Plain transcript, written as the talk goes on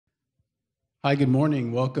Hi, good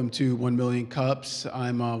morning. Welcome to 1 Million Cups.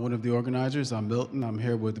 I'm one of the organizers. I'm Milton. I'm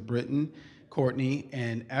here with Britton, Courtney,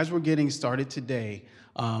 and as we're getting started today,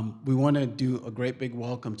 we want to do a great big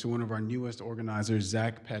welcome to one of our newest organizers,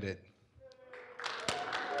 Zach Pettit.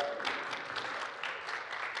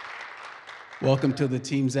 Welcome to the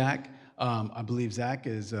team, Zach. I believe Zach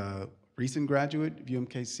is a recent graduate of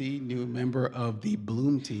UMKC, new member of the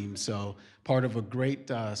Bloom team. So part of a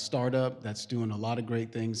great startup that's doing a lot of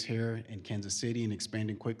great things here in Kansas City and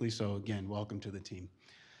expanding quickly. So again, welcome to the team.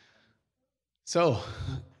 So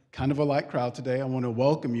kind of a light crowd today. I want to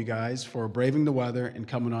welcome you guys for braving the weather and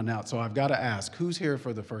coming on out. So I've got to ask, who's here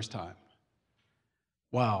for the first time?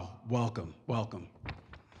 Wow, welcome, welcome.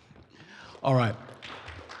 All right.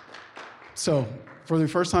 So for the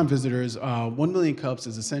first-time visitors, 1 Million Cups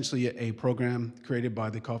is essentially a program created by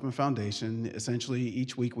the Kauffman Foundation. Essentially,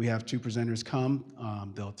 each week we have two presenters come.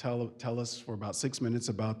 They'll tell us for about 6 minutes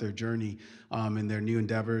about their journey and their new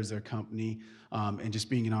endeavors, their company, and just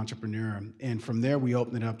being an entrepreneur. And from there, we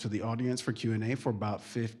open it up to the audience for Q&A for about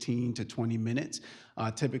 15 to 20 minutes.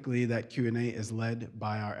 Typically, that Q&A is led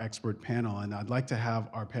by our expert panel. And I'd like to have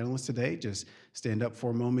our panelists today just stand up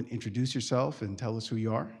for a moment, introduce yourself, and tell us who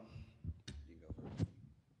you are.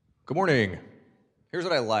 Good morning. Here's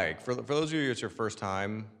what I like. For those of you it's your first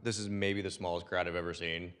time, this is maybe the smallest crowd I've ever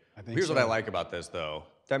seen. Here's what I like about this, though.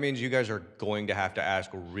 That means you guys are going to have to ask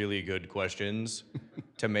really good questions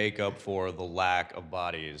to make up for the lack of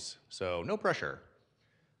bodies. So no pressure.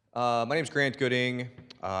 My name's Grant Gooding.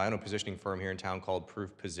 I own a positioning firm here in town called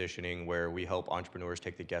Proof Positioning, where we help entrepreneurs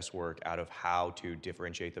take the guesswork out of how to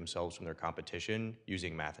differentiate themselves from their competition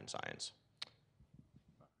using math and science.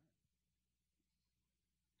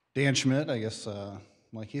 Dan Schmidt, I guess,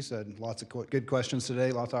 like he said, lots of good questions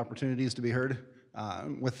today, lots of opportunities to be heard.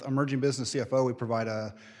 With Emerging Business CFO, we provide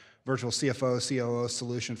a virtual CFO, COO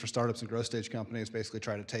solution for startups and growth stage companies, basically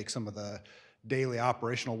try to take some of the daily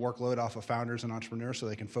operational workload off of founders and entrepreneurs so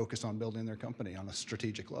they can focus on building their company on a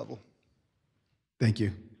strategic level. Thank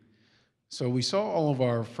you. So we saw all of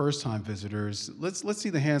our first-time visitors. Let's see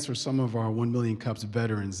the hands for some of our 1 Million Cups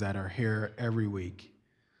veterans that are here every week.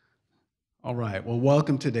 All right, well,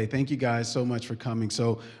 welcome today. Thank you guys so much for coming.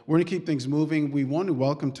 So we're gonna keep things moving. We want to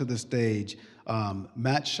welcome to the stage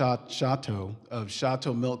Matt Chateau of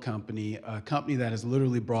Chateau Milk Company, a company that has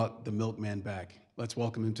literally brought the milkman back. Let's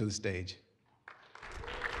welcome him to the stage.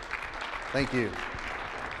 Thank you.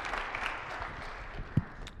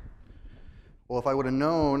 Well, if I would have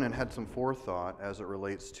known and had some forethought as it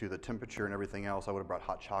relates to the temperature and everything else, I would have brought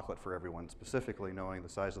hot chocolate for everyone, specifically knowing the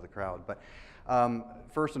size of the crowd. But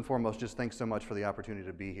first and foremost, just thanks so much for the opportunity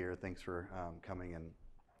to be here. Thanks for coming and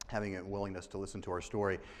having a willingness to listen to our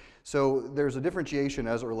story. So there's a differentiation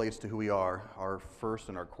as it relates to who we are. Our first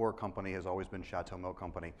and our core company has always been Chateau Milk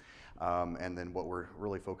Company. And then what we're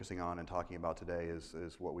really focusing on and talking about today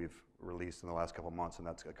is what we've released in the last couple of months, and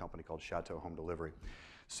that's a company called Chateau Home Delivery.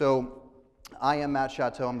 So I am Matt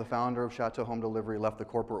Chateau. I'm the founder of Chateau Home Delivery. Left the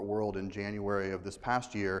corporate world in January of this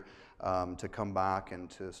past year to come back and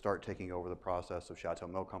to start taking over the process of Chateau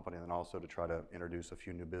Milk Company, and then also to try to introduce a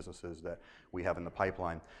few new businesses that we have in the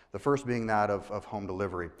pipeline. The first being that of home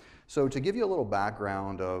delivery. So to give you a little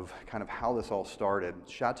background of kind of how this all started,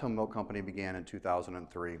 Chateau Milk Company began in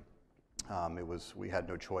 2003. We had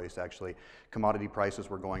no choice, actually. Commodity prices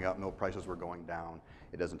were going up, milk prices were going down.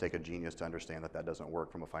 It doesn't take a genius to understand that that doesn't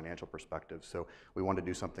work from a financial perspective. So we wanted to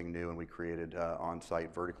do something new, and we created an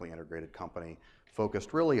on-site, vertically integrated company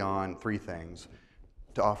focused really on three things: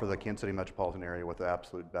 to offer the Kansas City metropolitan area with the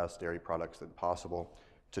absolute best dairy products that possible,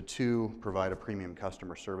 to two, provide a premium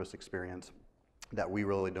customer service experience that we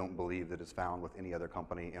really don't believe that is found with any other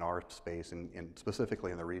company in our space, and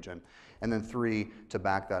specifically in the region. And then three, to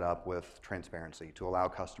back that up with transparency, to allow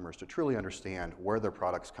customers to truly understand where their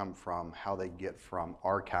products come from, how they get from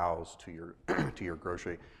our cows to your, to your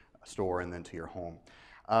grocery store and then to your home.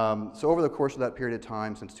 So over the course of that period of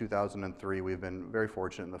time, since 2003, we've been very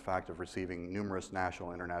fortunate in the fact of receiving numerous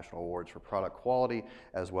national and international awards for product quality,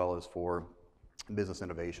 as well as for business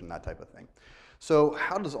innovation, that type of thing. So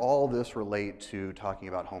how does all this relate to talking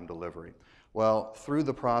about home delivery? Well, through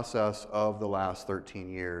the process of the last 13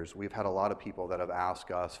 years, we've had a lot of people that have asked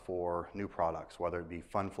us for new products, whether it be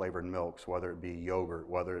fun-flavored milks, whether it be yogurt,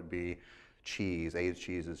 whether it be cheese, aged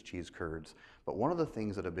cheeses, cheese curds. But one of the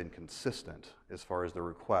things that have been consistent as far as the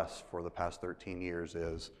requests for the past 13 years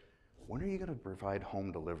is, when are you going to provide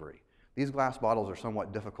home delivery? These glass bottles are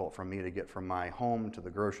somewhat difficult for me to get from my home to the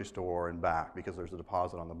grocery store and back because there's a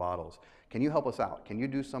deposit on the bottles. Can you help us out? Can you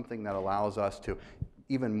do something that allows us to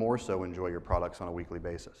even more so enjoy your products on a weekly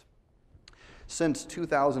basis? Since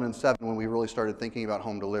 2007, when we really started thinking about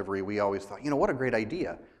home delivery, we always thought, what a great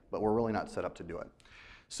idea, but we're really not set up to do it.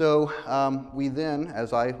 So we then,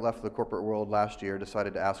 as I left the corporate world last year,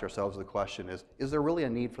 decided to ask ourselves the question is there really a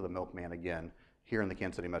need for the milkman again here in the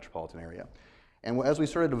Kansas City metropolitan area? And as we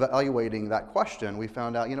started evaluating that question, we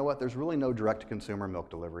found out, there's really no direct-to-consumer milk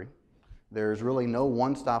delivery. There's really no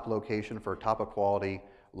one-stop location for top-of-quality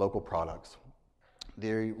local products.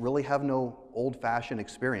 They really have no old-fashioned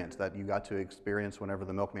experience that you got to experience whenever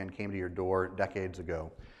the milkman came to your door decades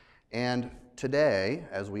ago. And today,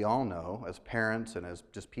 as we all know, as parents and as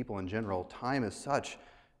just people in general, time is such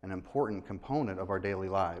an important component of our daily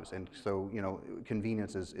lives. And so,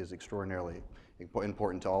 convenience is extraordinarily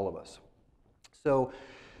important to all of us. So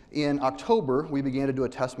in October, we began to do a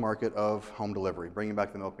test market of home delivery, bringing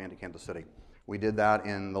back the milkman to Kansas City. We did that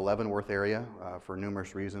in the Leavenworth area for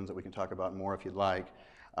numerous reasons that we can talk about more if you'd like.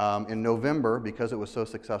 In November, because it was so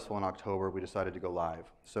successful in October, we decided to go live.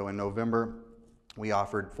 So in November, we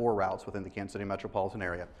offered 4 routes within the Kansas City metropolitan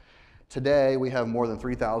area. Today, we have more than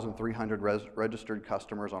 3,300 registered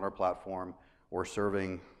customers on our platform. We're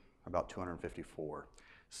serving about 254.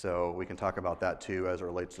 So we can talk about that too as it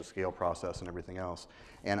relates to scale process and everything else.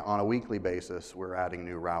 And on a weekly basis, we're adding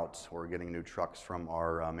new routes. We're getting new trucks from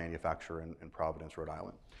our manufacturer in Providence, Rhode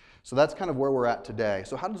Island. So that's kind of where we're at today.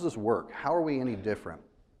 So how does this work? How are we any different?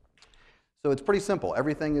 So it's pretty simple.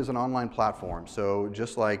 Everything is an online platform. So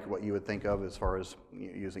just like what you would think of as far as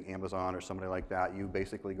using Amazon or somebody like that, you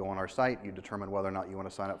basically go on our site, you determine whether or not you want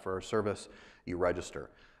to sign up for our service, you register.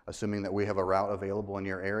 Assuming that we have a route available in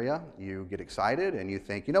your area, you get excited and you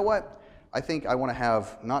think, what? I think I want to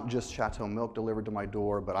have not just Chateau milk delivered to my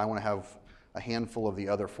door, but I want to have a handful of the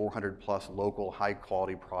other 400 plus local high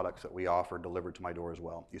quality products that we offer delivered to my door as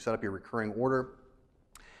well. You set up your recurring order.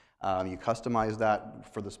 You customize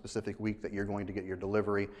that for the specific week that you're going to get your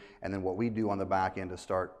delivery, and then what we do on the back end is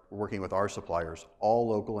start working with our suppliers, all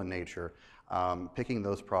local in nature, picking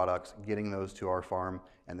those products, getting those to our farm,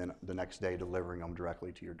 and then the next day delivering them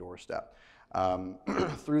directly to your doorstep.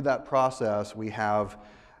 Through that process, we have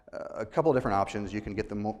a couple of different options. You can get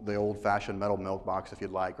the old-fashioned metal milk box if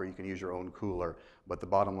you'd like, or you can use your own cooler. But the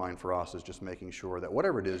bottom line for us is just making sure that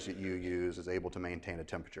whatever it is that you use is able to maintain a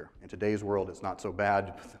temperature. In today's world, it's not so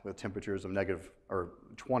bad with temperatures of negative or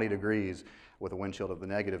 20 degrees with a wind chill of the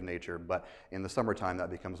negative nature, but in the summertime,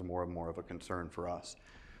 that becomes more and more of a concern for us.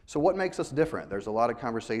 So what makes us different? There's a lot of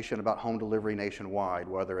conversation about home delivery nationwide,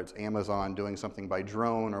 whether it's Amazon doing something by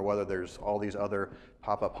drone or whether there's all these other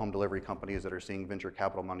pop-up home delivery companies that are seeing venture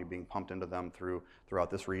capital money being pumped into them throughout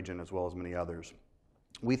this region as well as many others.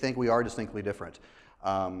 We think we are distinctly different.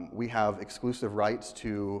 We have exclusive rights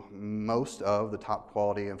to most of the top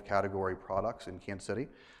quality of category products in Kansas City.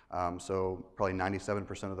 So probably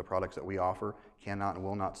 97% of the products that we offer cannot and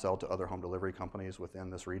will not sell to other home delivery companies within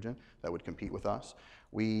this region that would compete with us.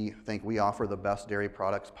 We think we offer the best dairy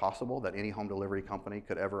products possible that any home delivery company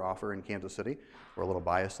could ever offer in Kansas City. We're a little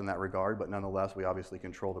biased in that regard, but nonetheless, we obviously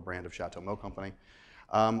control the brand of Chateau Milk Company.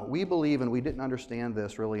 We believe, and we didn't understand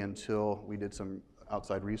this really until we did some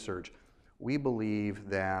outside research, we believe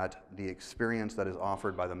that the experience that is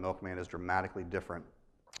offered by the milkman is dramatically different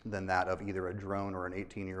than that of either a drone or an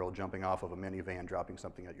 18-year-old jumping off of a minivan dropping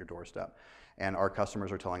something at your doorstep. And our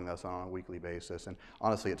customers are telling us on a weekly basis, and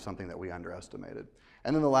honestly, it's something that we underestimated.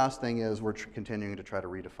 And then the last thing is we're continuing to try to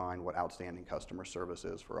redefine what outstanding customer service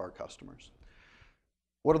is for our customers.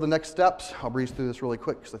 What are the next steps? I'll breeze through this really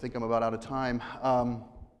quick because I think I'm about out of time.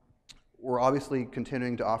 We're obviously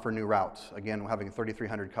continuing to offer new routes. Again, we're having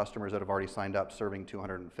 3,300 customers that have already signed up, serving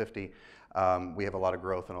 250. We have a lot of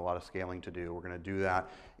growth and a lot of scaling to do. We're going to do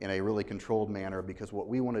that in a really controlled manner because what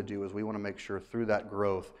we want to do is we want to make sure through that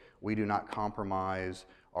growth we do not compromise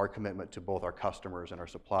our commitment to both our customers and our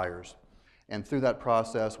suppliers. And through that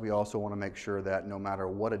process, we also want to make sure that no matter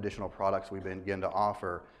what additional products we begin to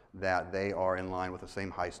offer, that they are in line with the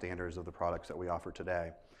same high standards of the products that we offer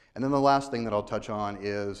today. And then the last thing that I'll touch on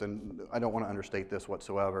is, and I don't want to understate this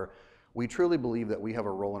whatsoever, we truly believe that we have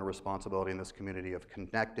a role and a responsibility in this community of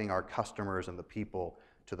connecting our customers and the people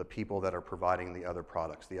to the people that are providing the other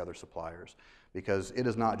products, the other suppliers. Because it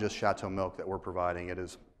is not just Chateau Milk that we're providing, it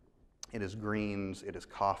is greens, it is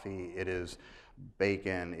coffee, it is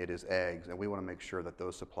bacon, it is eggs, and we want to make sure that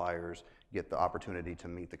those suppliers get the opportunity to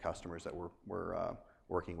meet the customers that we're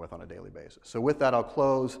working with on a daily basis. So with that, I'll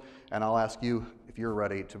close, and I'll ask you if you're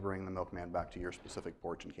ready to bring the milkman back to your specific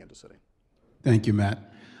porch in Kansas City. Thank you,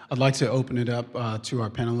 Matt. I'd like to open it up to our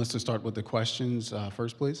panelists to start with the questions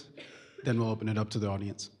first, please. Then we'll open it up to the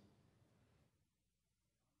audience.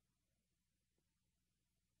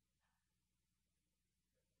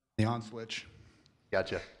 The on switch.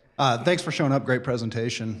 Gotcha. Thanks for showing up. Great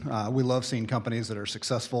presentation. We love seeing companies that are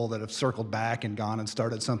successful, that have circled back and gone and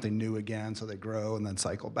started something new again, so they grow and then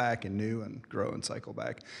cycle back and new and grow and cycle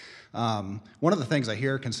back. One of the things I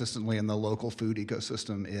hear consistently in the local food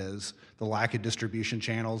ecosystem is the lack of distribution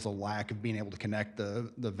channels, the lack of being able to connect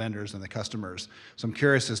the vendors and the customers. So I'm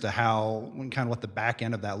curious as to how, kind of what the back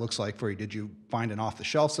end of that looks like for you. Did you find an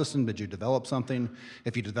off-the-shelf system? Did you develop something?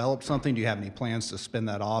 If you developed something, do you have any plans to spin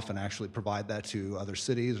that off and actually provide that to other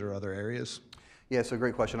cities or other areas? Yeah, so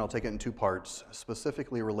great question. I'll take it in two parts.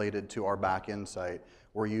 Specifically related to our back-end site,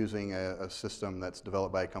 we're using a system that's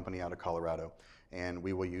developed by a company out of Colorado. And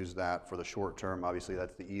we will use that for the short term. Obviously,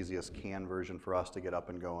 that's the easiest CAN version for us to get up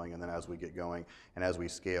and going. And then as we get going and as we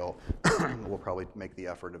scale, we'll probably make the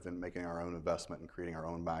effort of making our own investment and creating our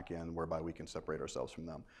own back end whereby we can separate ourselves from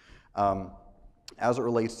them. As it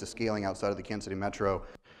relates to scaling outside of the Kansas City metro,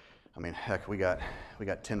 I mean, heck, we got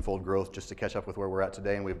tenfold growth just to catch up with where we're at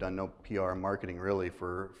today, and we've done no PR and marketing really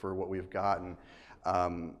for what we've gotten.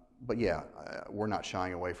 But yeah, we're not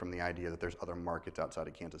shying away from the idea that there's other markets outside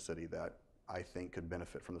of Kansas City that I think could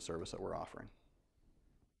benefit from the service that we're offering.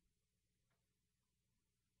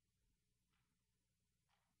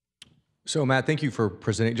 So Matt, thank you for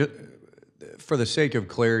presenting. Just for the sake of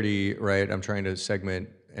clarity, right, I'm trying to segment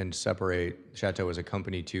and separate Chateau as a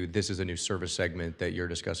company to this is a new service segment that you're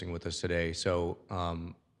discussing with us today. So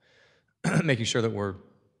making sure that we're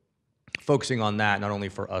focusing on that, not only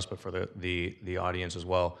for us, but for the audience as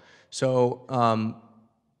well. So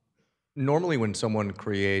normally when someone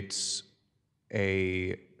creates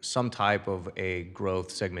some type of a growth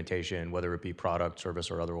segmentation, whether it be product, service,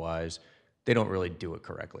 or otherwise, they don't really do it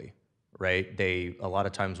correctly, right? A lot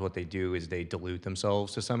of times what they do is they dilute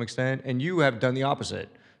themselves to some extent, and you have done the opposite.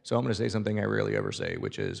 So I'm going to say something I rarely ever say,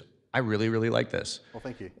 which is, I really, really like this. Well,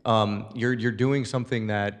 thank you. You're doing something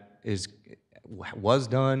that was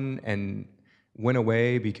done and went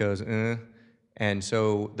away because, and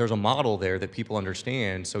so there's a model there that people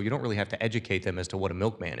understand, so you don't really have to educate them as to what a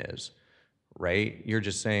milkman is. Right? You're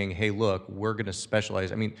just saying, hey, look, we're going to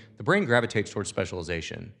specialize. I mean, the brain gravitates towards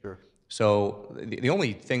specialization. Sure. So the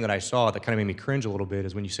only thing that I saw that kind of made me cringe a little bit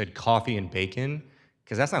is when you said coffee and bacon,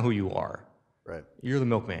 because that's not who you are. Right. You're the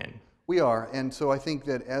milkman. We are, and so I think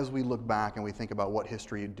that as we look back and we think about what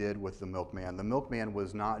history did with the milkman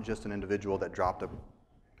was not just an individual that dropped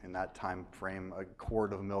in that time frame, a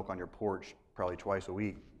quart of milk on your porch probably twice a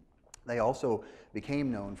week. They also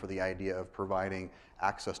became known for the idea of providing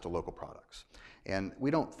access to local products. And we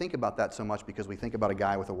don't think about that so much because we think about a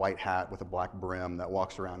guy with a white hat with a black brim that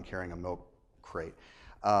walks around carrying a milk crate.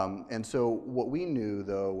 And so what we knew,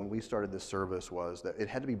 though, when we started this service was that it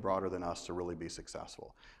had to be broader than us to really be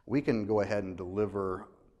successful. We can go ahead and deliver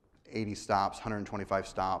 80 stops, 125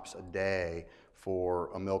 stops a day for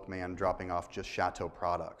a milkman dropping off just Chateau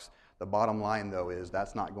products. The bottom line, though, is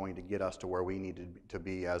that's not going to get us to where we need to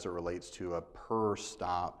be as it relates to a per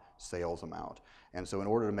stop sales amount. And so in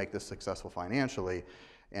order to make this successful financially,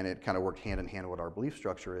 and it kind of worked hand in hand with what our belief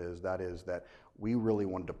structure is that we really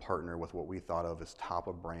wanted to partner with what we thought of as top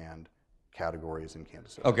of brand categories in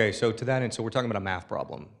Kansas City. Okay, so to that end, so we're talking about a math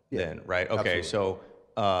problem then, right? Okay, absolutely.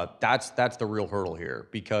 so that's the real hurdle here,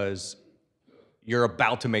 because you're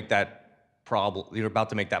about to make that you're about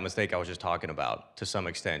to make that mistake I was just talking about to some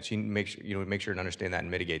extent. You make sure to understand that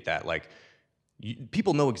and mitigate that. Like,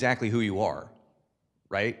 people know exactly who you are,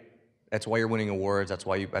 right? That's why you're winning awards. That's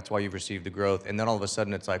why you've received the growth. And then all of a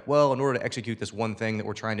sudden it's like, well, in order to execute this one thing that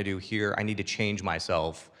we're trying to do here, I need to change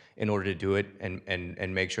myself in order to do it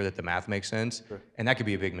and make sure that the math makes sense. Sure. And that could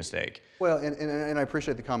be a big mistake. Well, and I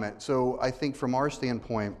appreciate the comment. So I think from our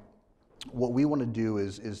standpoint, what we want to do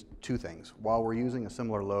is two things. While we're using a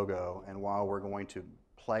similar logo and while we're going to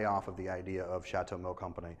play off of the idea of Chateau Milk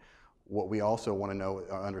Company, what we also want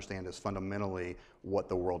to understand is fundamentally what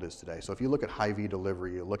the world is today. So if you look at Hy-Vee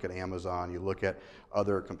delivery, you look at Amazon, you look at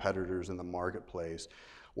other competitors in the marketplace,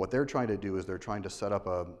 what they're trying to do is they're trying to set up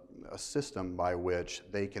a system by which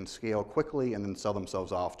they can scale quickly and then sell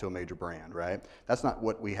themselves off to a major brand, right? That's not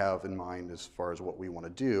what we have in mind as far as what we want to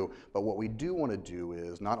do, but what we do want to do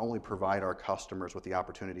is not only provide our customers with the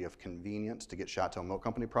opportunity of convenience to get Chateau Milk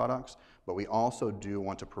Company products, but we also do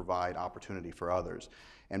want to provide opportunity for others.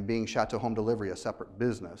 And being Chateau Home Delivery a separate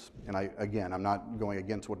business, and I'm not going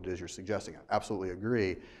against what it is you're suggesting, I absolutely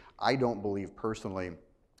agree. I don't believe personally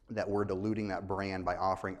that we're diluting that brand by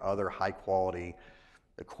offering other high quality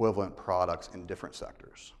equivalent products in different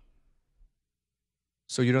sectors.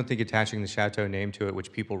 So you don't think attaching the Chateau name to it,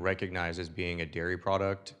 which people recognize as being a dairy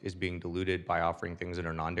product, is being diluted by offering things that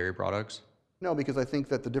are non-dairy products? No, because I think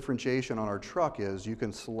that the differentiation on our truck is you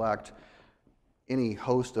can select any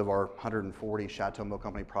host of our 140 Chateau Milk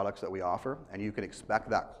Company products that we offer, and you can expect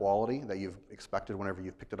that quality that you've expected whenever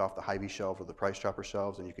you've picked it off the Hy-Vee shelf or the Price Chopper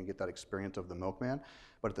shelves, and you can get that experience of the milkman.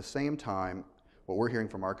 But at the same time, what we're hearing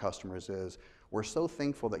from our customers is, we're so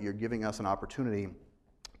thankful that you're giving us an opportunity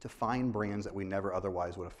to find brands that we never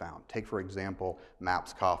otherwise would have found. Take, for example,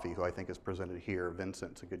 Maps Coffee, who I think is presented here.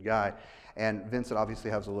 Vincent's a good guy. And Vincent obviously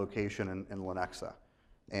has a location in Lenexa.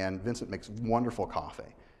 And Vincent makes wonderful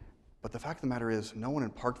coffee. But the fact of the matter is, no one in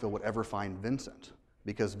Parkville would ever find Vincent,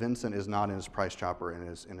 because Vincent is not in his Price Chopper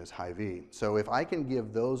and in his Hy-Vee. So if I can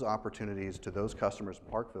give those opportunities to those customers in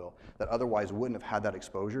Parkville that otherwise wouldn't have had that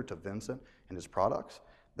exposure to Vincent and his products,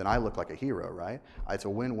 then I look like a hero, right? It's a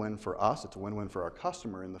win-win for us, it's a win-win for our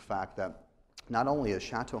customer in the fact that not only is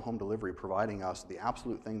Chateau Home Delivery providing us the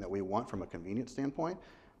absolute thing that we want from a convenience standpoint,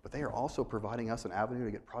 but they are also providing us an avenue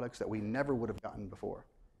to get products that we never would have gotten before.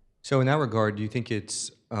 So in that regard, do you think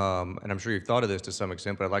it's, and I'm sure you've thought of this to some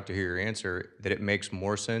extent, but I'd like to hear your answer, that it makes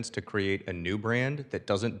more sense to create a new brand that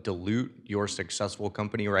doesn't dilute your successful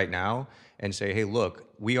company right now and say, hey,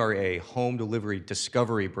 look, we are a home delivery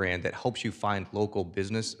discovery brand that helps you find local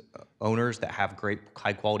business owners that have great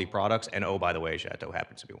high quality products, and oh, by the way, Chateau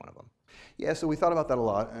happens to be one of them. Yeah, so we thought about that a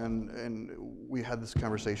lot, and we had this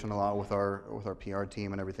conversation a lot with our PR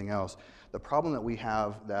team and everything else. The problem that we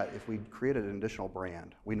have, that if we created an additional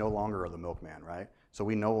brand, we no longer are the milkman, right? So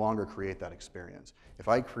we no longer create that experience. If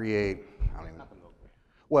I create, I don't even know.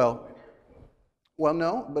 Well,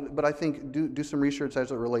 no, but I think do some research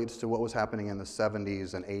as it relates to what was happening in the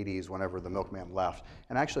 70s and 80s whenever the milkman left,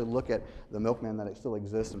 and actually look at the milkman that still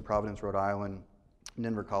exists in Providence, Rhode Island,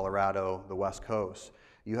 Denver, Colorado, the West Coast.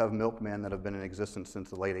 You have milkmen that have been in existence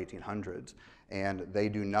since the late 1800s, and they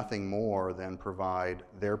do nothing more than provide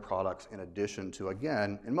their products in addition to,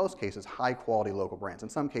 again, in most cases, high quality local brands. In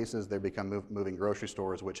some cases, they become moving grocery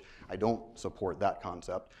stores, which I don't support that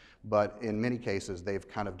concept, but in many cases, they've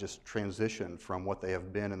kind of just transitioned from what they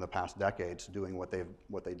have been in the past decades, doing what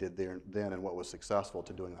they did then and what was successful,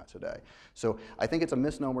 to doing that today. So I think it's a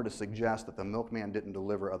misnomer to suggest that the milkman didn't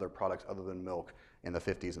deliver other products other than milk in the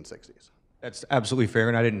 50s and 60s. That's absolutely fair,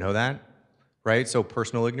 and I didn't know that, right? So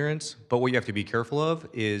personal ignorance, but what you have to be careful of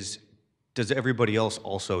is, does everybody else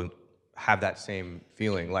also have that same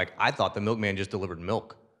feeling? Like, I thought the milkman just delivered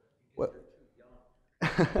milk. What?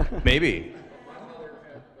 Maybe.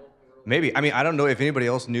 Maybe. I mean, I don't know if anybody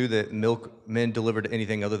else knew that milkmen delivered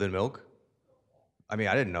anything other than milk. I mean,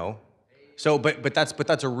 I didn't know. So, but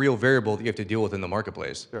that's a real variable that you have to deal with in the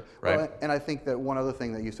marketplace, Sure. right? Well, and I think that one other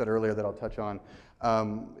thing that you said earlier that I'll touch on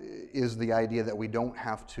is the idea that we don't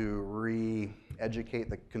have to re-educate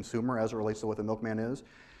the consumer as it relates to what the milkman is.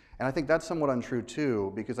 And I think that's somewhat untrue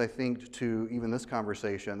too, because I think to even this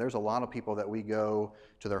conversation, there's a lot of people that we go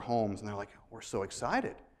to their homes and they're like, we're so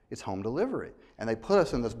excited, it's home delivery. And they put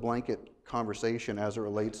us in this blanket conversation as it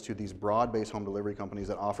relates to these broad-based home delivery companies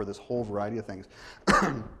that offer this whole variety of things.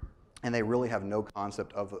 And they really have no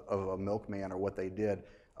concept of a milkman or what they did,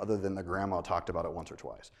 other than the grandma talked about it once or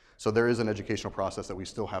twice. So there is an educational process that we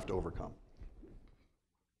still have to overcome.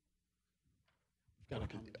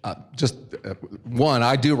 One,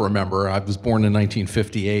 I do remember, I was born in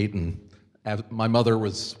 1958, and my mother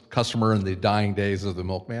was a customer in the dying days of the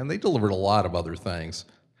milkman. They delivered a lot of other things.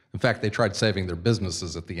 In fact, they tried saving their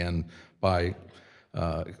businesses at the end by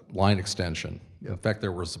line extension. In fact,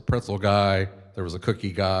 there was a pretzel guy, there was a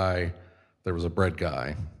cookie guy, there was a bread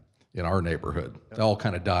guy in our neighborhood. They all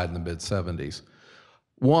kind of died in the mid-'70s.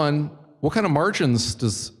 One, what kind of margins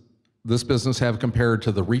does this business have compared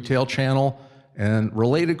to the retail channel? And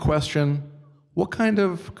related question, what kind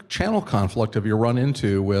of channel conflict have you run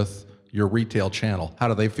into with your retail channel? How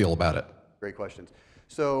do they feel about it? Great questions.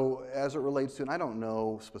 So as it relates to, and I don't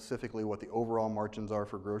know specifically what the overall margins are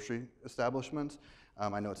for grocery establishments.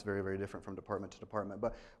 I know it's very, very different from department to department,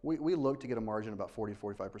 but we look to get a margin about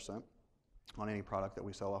 40–45% on any product that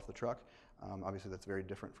we sell off the truck. Obviously, that's very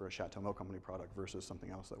different for a Chateau Milk Company product versus something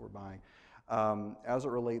else that we're buying. As it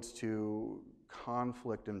relates to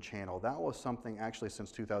conflict in channel, that was something actually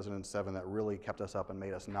since 2007 that really kept us up and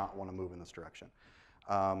made us not want to move in this direction.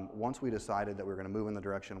 Once we decided that we were going to move in the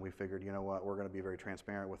direction, we figured, you know what, we're going to be very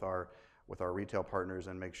transparent with our retail partners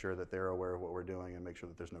and make sure that they're aware of what we're doing and make sure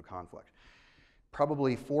that there's no conflict.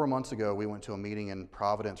 Probably 4 months ago, we went to a meeting in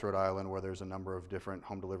Providence, Rhode Island, where there's a number of different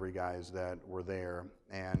home delivery guys that were there,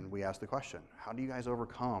 and we asked the question, how do you guys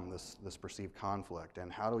overcome this perceived conflict,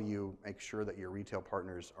 and how do you make sure that your retail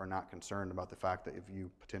partners are not concerned about the fact that if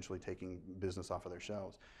you potentially taking business off of their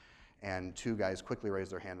shelves? And 2 guys quickly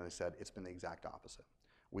raised their hand and they said, it's been the exact opposite.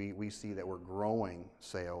 We see that we're growing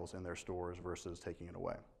sales in their stores versus taking it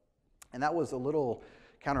away. And that was a little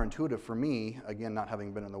counterintuitive for me, again, not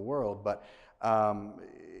having been in the world, but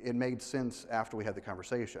it made sense after we had the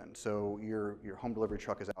conversation. So your home delivery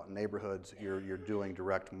truck is out in neighborhoods, you're doing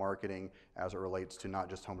direct marketing as it relates to not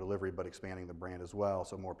just home delivery, but expanding the brand as well,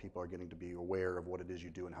 so more people are getting to be aware of what it is you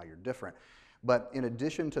do and how you're different. But in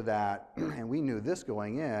addition to that, and we knew this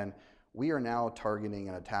going in, we are now targeting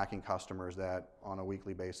and attacking customers that on a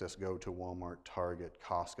weekly basis go to Walmart, Target,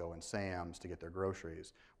 Costco, and Sam's to get their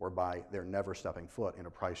groceries, whereby they're never stepping foot in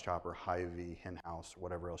a Price Chopper, Hy-Vee, Hen House,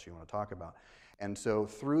 whatever else you want to talk about. And so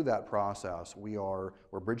through that process, we're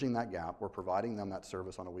bridging that gap, we're providing them that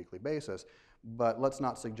service on a weekly basis, but let's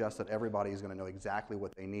not suggest that everybody is going to know exactly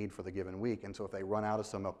what they need for the given week. And so if they run out of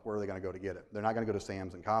some milk, where are they going to go to get it? They're not going to go to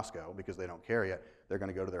Sam's and Costco because they don't carry it. They're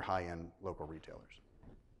going to go to their high-end local retailers.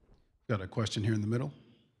 Got a question here in the middle.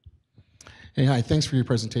 Hey, hi, thanks for your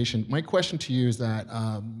presentation. My question to you is that,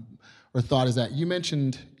 or thought is that you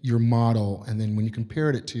mentioned your model, and then when you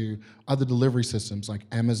compared it to other delivery systems like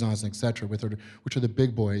Amazon's and et cetera, which are the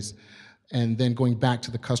big boys, and then going back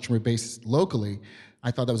to the customer base locally,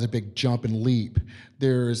 I thought that was a big jump and leap.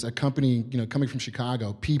 There's a company, coming from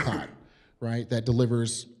Chicago, Peapod, right, that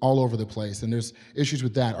delivers all over the place, and there's issues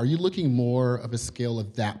with that. Are you looking more of a scale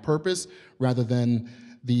of that purpose rather than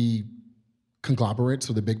the conglomerates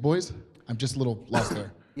or the big boys? I'm just a little lost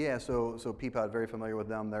there. Yeah, so Peapod, very familiar with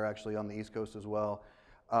them. They're actually on the East Coast as well.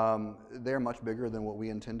 They're much bigger than what we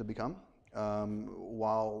intend to become.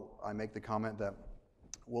 While I make the comment that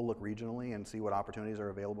we'll look regionally and see what opportunities are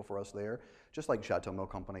available for us there, just like Chateau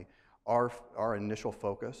Milk Company, our initial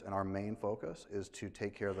focus and our main focus is to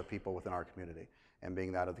take care of the people within our community, and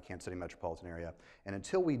being that of the Kansas City metropolitan area. And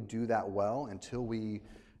until we do that well, until we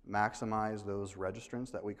maximize those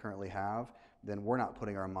registrants that we currently have, then we're not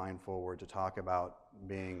putting our mind forward to talk about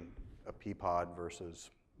being a Peapod versus,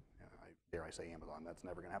 dare I say, Amazon. That's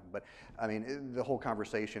never going to happen. But I mean, the whole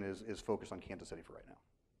conversation is focused on Kansas City for right now.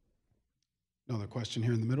 Another question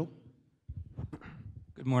here in the middle.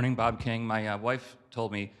 Good morning, Bob King. My wife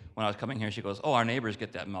told me when I was coming here, she goes, "Oh, our neighbors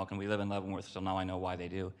get that milk, and we live in Leavenworth, so now I know why they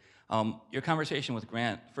do." Your conversation with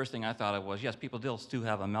Grant, first thing I thought of was, yes, people still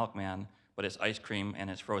have a milkman, but it's ice cream and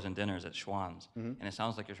it's frozen dinners at Schwann's. And it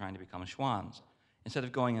sounds like you're trying to become Schwann's. Instead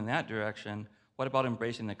of going in that direction, what about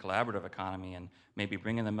embracing the collaborative economy and maybe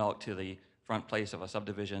bringing the milk to the front place of a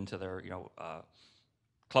subdivision to their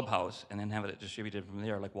clubhouse, and then have it distributed from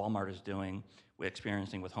there like Walmart is doing, we're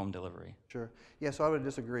experiencing with home delivery? Sure. Yeah, so I would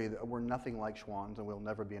disagree. We're nothing like Schwann's, and we'll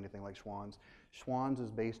never be anything like Schwann's. Schwann's is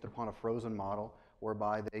based upon a frozen model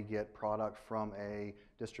whereby they get product from a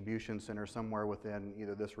distribution center somewhere within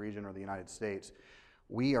either this region or the United States.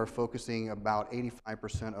 We are focusing about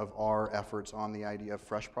 85% of our efforts on the idea of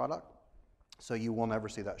fresh product, so you will never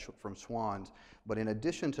see that from Schwann's. But in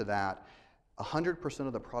addition to that, 100%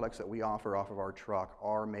 of the products that we offer off of our truck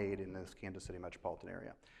are made in this Kansas City metropolitan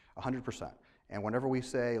area, 100%. And whenever we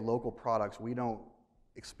say local products, we don't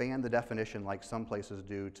expand the definition like some places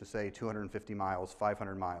do to say 250 miles,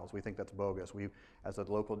 500 miles. We think that's bogus. We, as a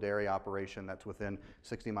local dairy operation that's within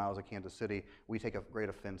 60 miles of Kansas City, we take a great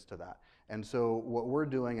offense to that. And so what we're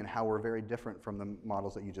doing and how we're very different from the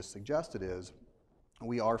models that you just suggested is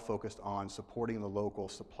we are focused on supporting the local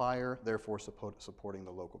supplier, therefore supporting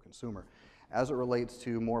the local consumer. As it relates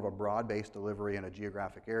to more of a broad-based delivery in a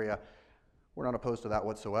geographic area, we're not opposed to that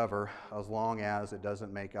whatsoever, as long as it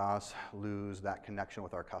doesn't make us lose that connection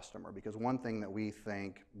with our customer. Because one thing that we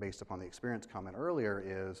think, based upon the experience comment earlier,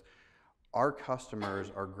 is our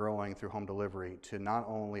customers are growing through home delivery to not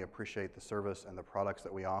only appreciate the service and the products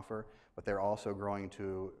that we offer, but they're also growing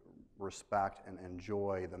to respect and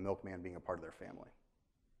enjoy the milkman being a part of their family.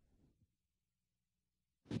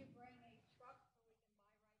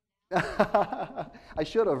 I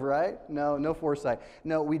should have, right? No foresight.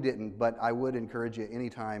 No, we didn't, but I would encourage you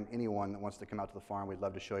anytime, anyone that wants to come out to the farm, we'd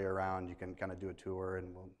love to show you around. You can kind of do a tour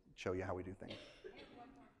and we'll show you how we do things.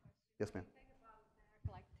 Yes, ma'am.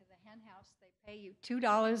 Like to the Hen House, they pay you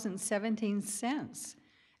 $2.17.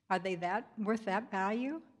 Are they worth that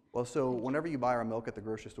value? Well, so whenever you buy our milk at the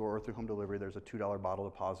grocery store or through home delivery, there's a $2 bottle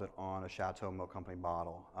deposit on a Chateau Milk Company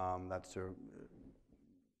bottle. That's to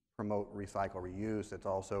promote recycle, reuse. It's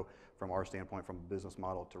also, from our standpoint, from a business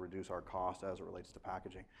model, to reduce our cost as it relates to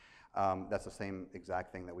packaging. That's the same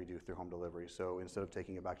exact thing that we do through home delivery. So instead of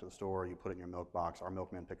taking it back to the store, you put it in your milk box, our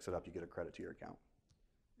milkman picks it up, you get a credit to your account.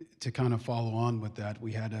 To kind of follow on with that,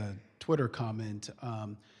 we had a Twitter comment.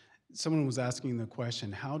 Someone was asking the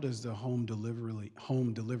question, how does the home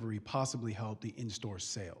delivery possibly help the in-store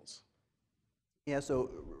sales? Yeah, so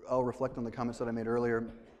I'll reflect on the comments that I made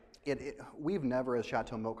earlier. We've never, as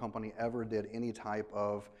Chateau Milk Company, ever did any type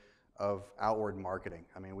of of outward marketing.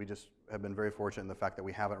 I mean, we just have been very fortunate in the fact that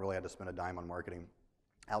we haven't really had to spend a dime on marketing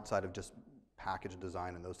outside of just package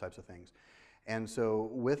design and those types of things. And so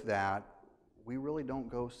with that, we really don't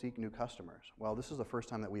go seek new customers. Well, this is the first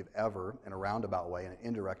time that we've ever, in a roundabout way, in an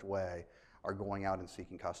indirect way, are going out and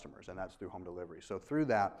seeking customers, and that's through home delivery. So through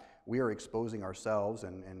that, we are exposing ourselves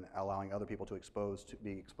and allowing other people to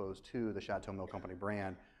be exposed to the Chateau Milk Company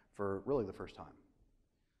brand for really the first time.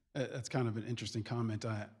 That's kind of an interesting comment.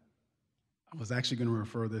 I was actually going to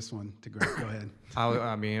refer this one to Greg. Go ahead.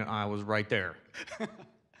 I mean, I was right there. Go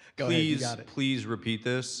ahead, you Please, got it. please repeat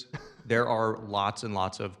this. There are lots and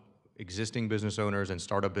lots of existing business owners and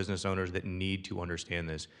startup business owners that need to understand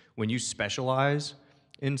this. When you specialize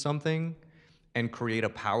in something and create a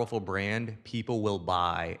powerful brand, people will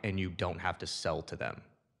buy and you don't have to sell to them.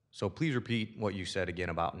 So please repeat what you said again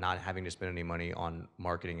about not having to spend any money on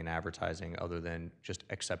marketing and advertising other than just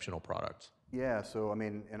exceptional products. Yeah, so I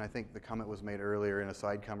mean, and I think the comment was made earlier in a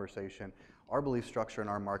side conversation. Our belief structure and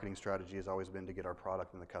our marketing strategy has always been to get our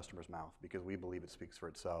product in the customer's mouth because we believe it speaks for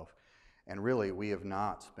itself. And really, we have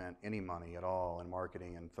not spent any money at all in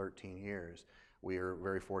marketing in 13 years. We are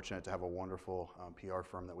very fortunate to have a wonderful PR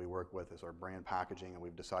firm that we work with as our brand packaging, and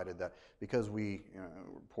we've decided that because we,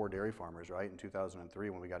 we're poor dairy farmers, right? In 2003,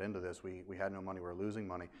 when we got into this, we had no money, we were losing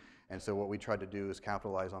money. And so what we tried to do is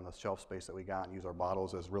capitalize on the shelf space that we got and use our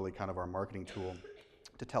bottles as really kind of our marketing tool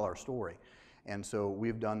to tell our story. And so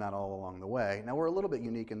we've done that all along the way. Now we're a little bit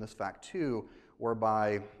unique in this fact too,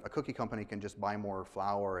 whereby a cookie company can just buy more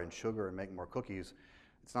flour and sugar and make more cookies.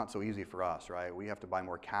 It's not so easy for us, right? We have to buy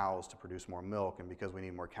more cows to produce more milk, and because we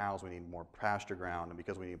need more cows, we need more pasture ground, and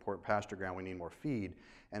because we need more pasture ground, we need more feed.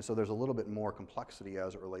 And so there's a little bit more complexity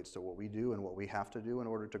as it relates to what we do and what we have to do in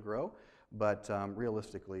order to grow. But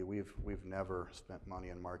realistically, we've never spent money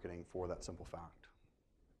in marketing for that simple fact.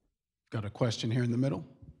 Got a question here in the middle.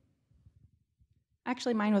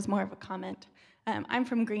 Actually, mine was more of a comment. I'm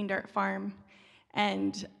from Green Dirt Farm,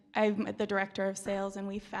 and I'm the director of sales, and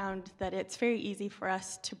we found that it's very easy for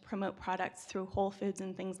us to promote products through Whole Foods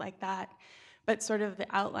and things like that. But sort of the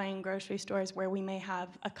outlying grocery stores where we may have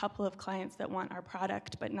a couple of clients that want our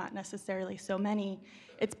product, but not necessarily so many,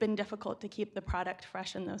 it's been difficult to keep the product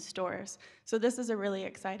fresh in those stores. So this is a really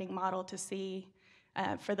exciting model to see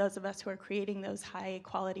for those of us who are creating those high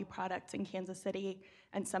quality products in Kansas City,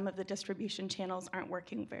 and some of the distribution channels aren't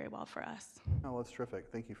working very well for us. Oh, that's terrific.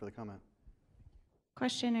 Thank you for the comment.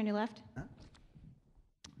 Question on your left.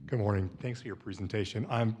 Good morning. Thanks for your presentation.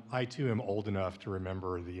 I too am old enough to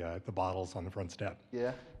remember the bottles on the front step.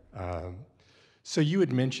 Yeah. So you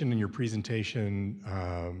had mentioned in your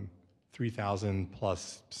presentation 3,000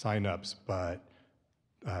 plus signups, but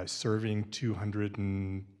serving 200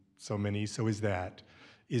 and so many. So is that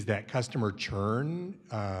customer churn,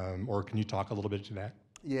 or can you talk a little bit to that?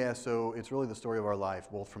 Yeah, so it's really the story of our life,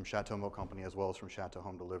 both from Chateau Milk Company as well as from Chateau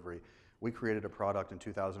Home Delivery. We created a product in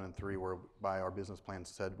 2003 whereby our business plan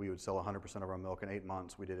said we would sell 100% of our milk in 8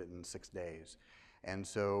 months. We did it in 6 days. And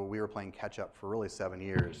so we were playing catch up for really 7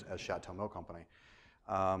 years as Chateau Milk Company.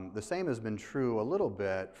 The same has been true a little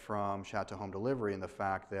bit from Chateau Home Delivery in the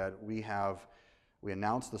fact that we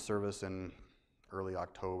announced the service in early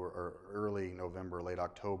October or early November, late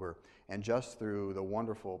October, and just through the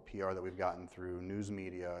wonderful PR that we've gotten through news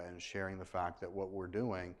media and sharing the fact that what we're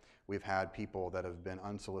doing, we've had people that have been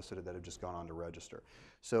unsolicited that have just gone on to register.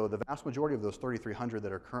 So the vast majority of those 3,300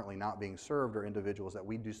 that are currently not being served are individuals that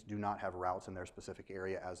we just do not have routes in their specific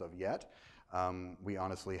area as of yet. We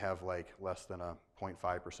honestly have like less than a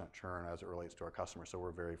 0.5% churn as it relates to our customers, so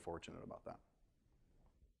we're very fortunate about that.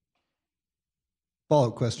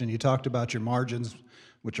 Follow-up question. You talked about your margins,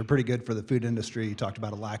 which are pretty good for the food industry. You talked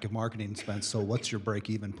about a lack of marketing expense. So what's your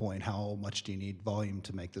break-even point? How much do you need volume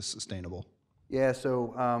to make this sustainable? Yeah,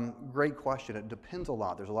 so great question. It depends a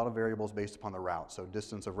lot. There's a lot of variables based upon the route. So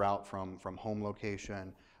distance of route from home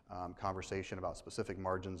location, conversation about specific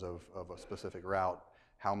margins of a specific route,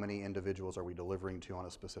 how many individuals are we delivering to on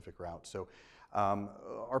a specific route. So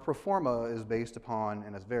our pro forma is based upon,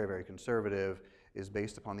 and it's very, very conservative, is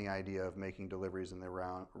based upon the idea of making deliveries in the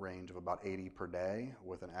range of about 80 per day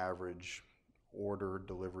with an average order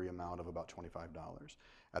delivery amount of about $25.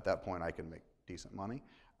 At that point, I can make decent money.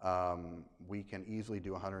 We can easily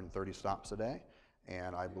do 130 stops a day,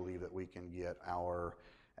 and I believe that we can get our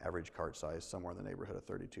average cart size somewhere in the neighborhood of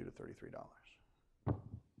 $32 to $33.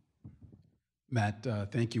 Matt,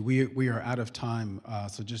 thank you. We are out of time,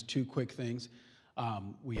 so just 2 quick things.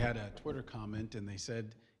 We had a Twitter comment, and they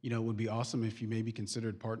said, you know, it would be awesome if you maybe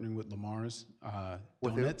considered partnering with Lamar's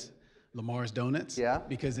Donuts. Lamar's Donuts. Yeah.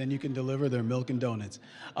 Because then you can deliver their milk and donuts.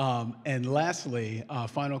 And lastly,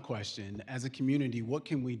 final question: as a community, what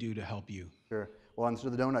can we do to help you? Sure. Well, on to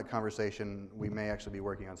the donut conversation, we may actually be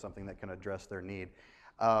working on something that can address their need.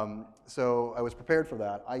 So I was prepared for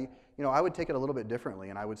that. I would take it a little bit differently,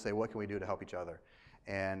 and I would say, what can we do to help each other?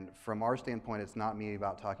 And from our standpoint, it's not me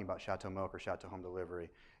about talking about Chateau Milk or Chateau Home Delivery.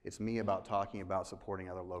 It's me about talking about supporting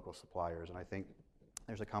other local suppliers. And I think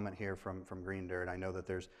there's a comment here from Green Dirt. I know that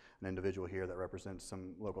there's an individual here that represents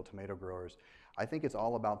some local tomato growers. I think it's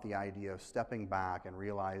all about the idea of stepping back and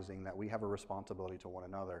realizing that we have a responsibility to one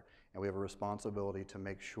another, and we have a responsibility to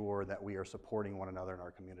make sure that we are supporting one another in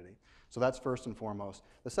our community. So that's first and foremost.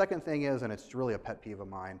 The second thing is, and it's really a pet peeve of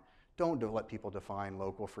mine, don't let people define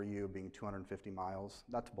local for you being 250 miles.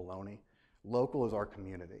 That's baloney. Local is our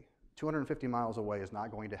community. 250 miles away is not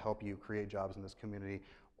going to help you create jobs in this community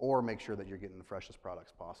or make sure that you're getting the freshest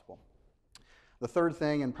products possible. The third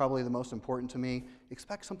thing, and probably the most important to me,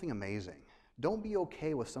 expect something amazing. Don't be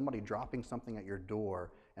okay with somebody dropping something at your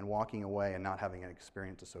door and walking away and not having an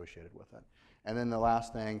experience associated with it. And then the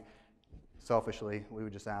last thing, selfishly, we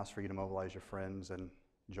would just ask for you to mobilize your friends and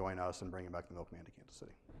join us in bringing back the milkman to Kansas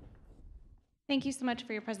City. Thank you so much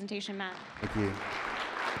for your presentation, Matt. Thank you.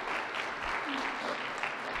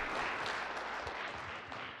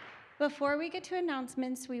 Before we get to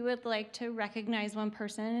announcements, we would like to recognize one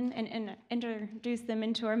person and introduce them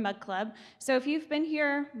into our mug club. So if you've been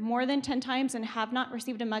here more than 10 times and have not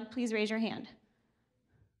received a mug, please raise your hand.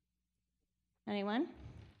 Anyone?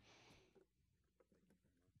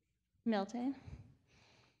 Milton?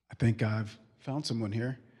 I think I've found someone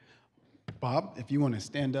here. Bob, if you want to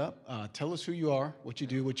stand up, tell us who you are, what you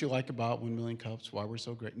do, what you like about 1 Million Cups, why we're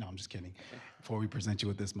so great. No, I'm just kidding. Before we present you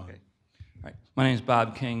with this mug. All right. My name is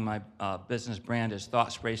Bob King. My business brand is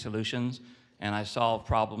Thought Spray Solutions, and I solve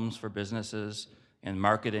problems for businesses in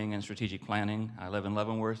marketing and strategic planning. I live in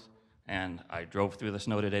Leavenworth, and I drove through the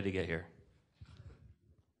snow today to get here.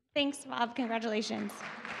 Thanks, Bob. Congratulations.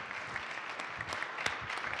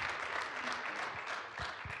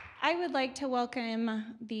 I would like to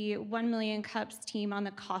welcome the 1 Million Cups team on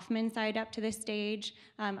the Kaufman side up to the stage.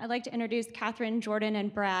 I'd like to introduce Catherine, Jordan,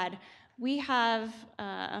 and Brad. We have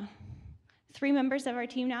 3 members of our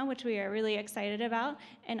team now, which we are really excited about,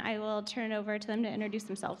 and I will turn it over to them to introduce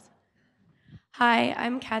themselves. Hi,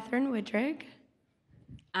 I'm Catherine Woodrick.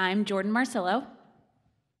 I'm Jordan Marcillo.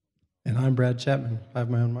 And I'm Brad Chapman. I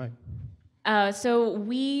have my own mic. So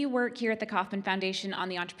we work here at the Kaufman Foundation on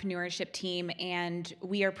the entrepreneurship team, and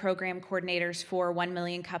we are program coordinators for 1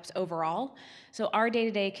 Million Cups overall. So our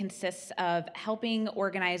day-to-day consists of helping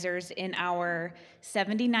organizers in our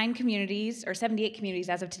 79 communities, or 78 communities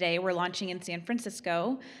as of today. We're launching in San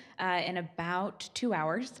Francisco in about 2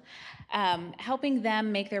 hours, helping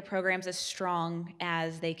them make their programs as strong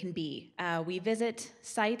as they can be. We visit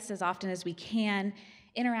sites as often as we can,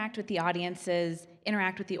 interact with the audiences,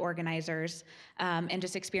 interact with the organizers, and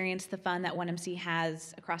just experience the fun that 1MC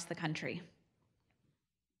has across the country.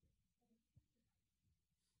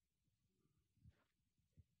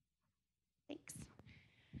 Thanks.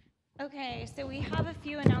 Okay, so we have a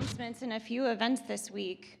few announcements and a few events this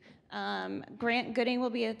week. Grant Gooding will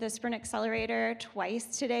be at the Sprint Accelerator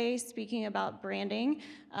twice today, speaking about branding.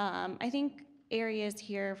 I think Ari is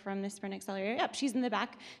here from the Sprint Accelerator. Yep, she's in the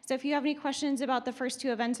back. So if you have any questions about the first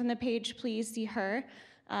 2 events on the page, please see her.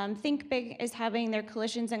 Think Big is having their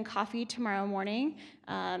Collisions and Coffee tomorrow morning.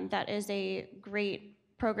 That is a great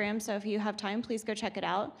program, so if you have time, please go check it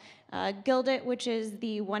out. Guild It, which is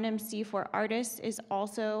the 1MC for artists, is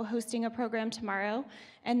also hosting a program tomorrow.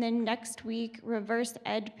 And then next week, Reverse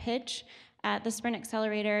Ed Pitch at the Sprint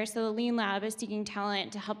Accelerator. So the Lean Lab is seeking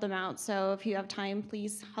talent to help them out, so if you have time,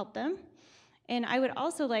 please help them. And I would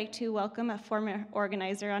also like to welcome a former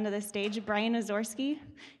organizer onto the stage, Brian Azorski.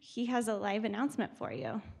 He has a live announcement for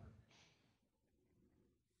you.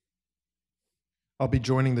 I'll be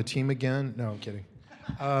joining the team again. No, I'm kidding.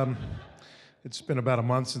 It's been about a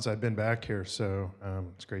month since I've been back here, so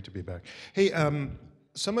it's great to be back. Hey,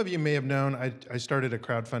 some of you may have known I started a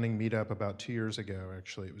crowdfunding meetup about 2 years ago,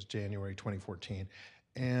 actually. It was January 2014.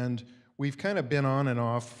 And we've kind of been on and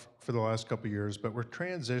off for the last couple of years, but we're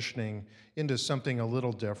transitioning into something a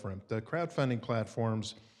little different. The crowdfunding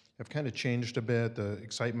platforms have kind of changed a bit. The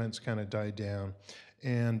excitement's kind of died down.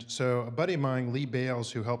 And so a buddy of mine, Lee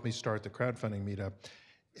Bales, who helped me start the crowdfunding meetup,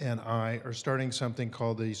 and I are starting something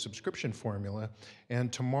called the Subscription Formula.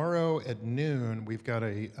 And tomorrow at noon, we've got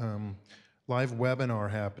a live webinar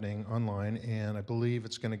happening online, and I believe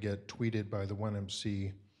it's going to get tweeted by the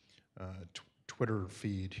 1MC Twitter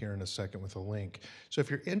feed here in a second with a link. So if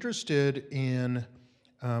you're interested in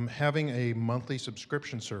having a monthly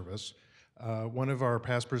subscription service, One of our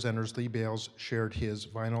past presenters, Lee Bales, shared his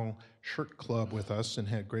vinyl shirt club with us and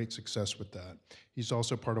had great success with that. He's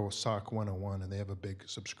also part of SOC 101, and they have a big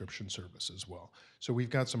subscription service as well. So we've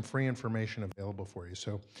got some free information available for you.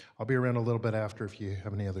 So I'll be around a little bit after if you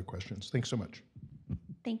have any other questions. Thanks so much.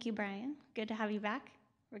 Thank you, Brian. Good to have you back.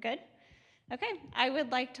 We're good? Okay, I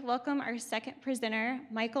would like to welcome our second presenter,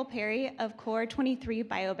 Michael Perry of Core 23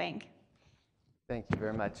 Biobank. Thank you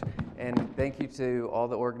very much. And thank you to all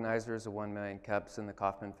the organizers of 1 Million Cups and the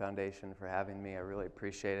Kauffman Foundation for having me. I really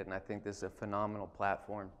appreciate it, and I think this is a phenomenal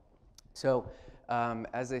platform. So,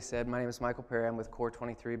 as I said, my name is Michael Perry. I'm with Core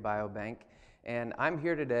 23 Biobank, and I'm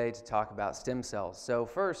here today to talk about stem cells. So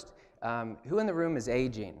first, who in the room is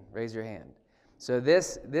aging? Raise your hand. So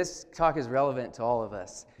this talk is relevant to all of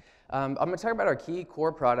us. I'm going to talk about our key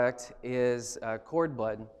core product is cord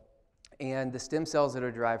blood and the stem cells that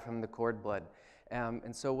are derived from the cord blood.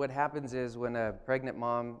 And so what happens is when a pregnant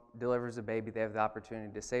mom delivers a baby, they have the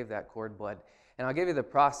opportunity to save that cord blood. And I'll give you the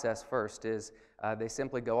process first is they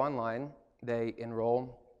simply go online, they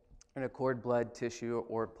enroll in a cord blood tissue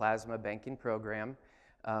or plasma banking program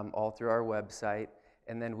all through our website,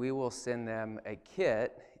 and then we will send them a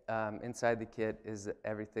kit. Inside the kit is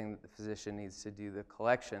everything that the physician needs to do the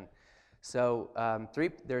collection. So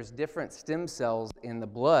there's different stem cells in the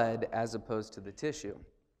blood as opposed to the tissue.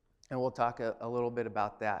 And we'll talk a little bit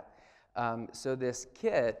about that. So this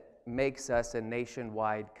kit makes us a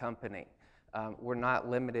nationwide company. We're not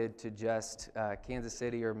limited to just Kansas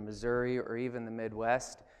City or Missouri or even the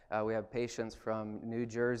Midwest. We have patients from New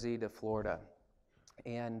Jersey to Florida.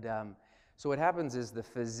 And so what happens is the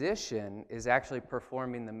physician is actually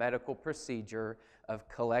performing the medical procedure of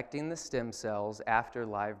collecting the stem cells after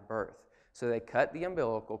live birth. So they cut the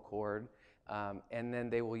umbilical cord, and then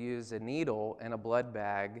they will use a needle and a blood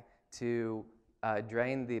bag to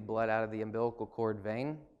drain the blood out of the umbilical cord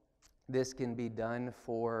vein. This can be done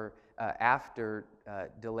for after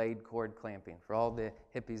delayed cord clamping. For all the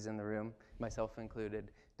hippies in the room, myself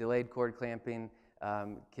included, delayed cord clamping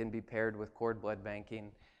can be paired with cord blood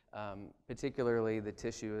banking. Particularly, the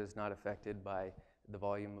tissue is not affected by the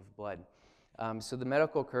volume of blood. So the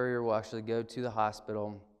medical courier will actually go to the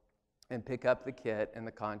hospital and pick up the kit and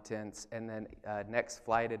the contents, and then next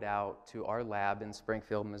flight it out to our lab in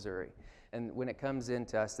Springfield, Missouri. And when it comes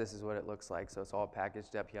into us, this is what it looks like. So it's all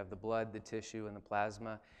packaged up. You have the blood, the tissue, and the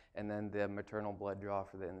plasma, and then the maternal blood draw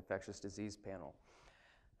for the infectious disease panel.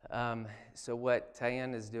 So what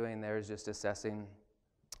Tyann is doing there is just assessing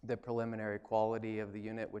the preliminary quality of the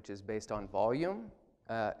unit, which is based on volume,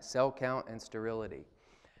 cell count, and sterility.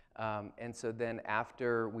 And so then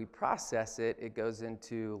after we process it, it goes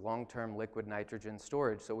into long-term liquid nitrogen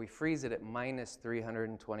storage. So we freeze it at minus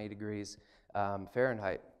 320 degrees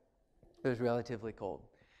Fahrenheit. It was relatively cold.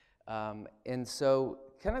 And so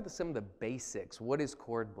kind of some of the basics. What is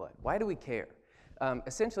cord blood? Why do we care?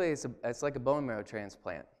 Essentially, it's like a bone marrow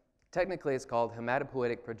transplant. Technically, it's called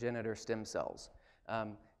hematopoietic progenitor stem cells.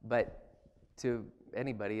 But to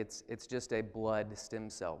anybody, it's just a blood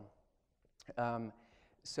stem cell.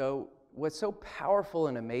 So what's so powerful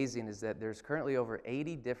and amazing is that there's currently over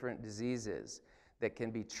 80 different diseases that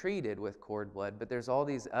can be treated with cord blood, but there's all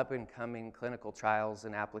these up-and-coming clinical trials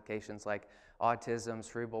and applications like autism,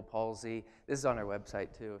 cerebral palsy. This is on our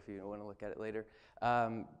website too if you want to look at it later.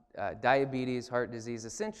 Diabetes, heart disease.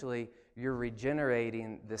 Essentially, you're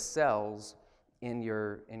regenerating the cells in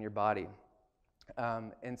your body.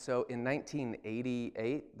 And so in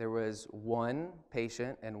 1988, there was one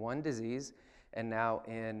patient and one disease, and now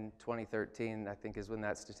in 2013, I think is when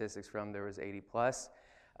that statistic's from, there was 80 plus.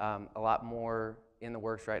 A lot more in the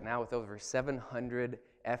works right now with over 700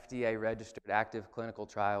 FDA-registered active clinical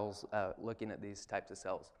trials looking at these types of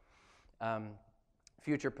cells.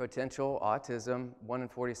 Future potential, autism, 1 in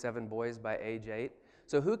 47 boys by age 8.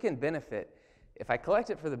 So who can benefit? If I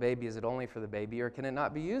collect it for the baby, is it only for the baby, or can it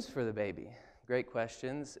not be used for the baby? Great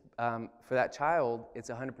questions. For that child, it's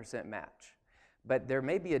a 100% match. But there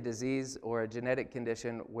may be a disease or a genetic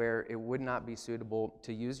condition where it would not be suitable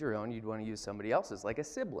to use your own. You'd want to use somebody else's, like a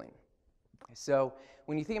sibling. So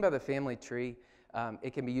when you think about the family tree,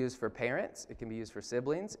 it can be used for parents, it can be used for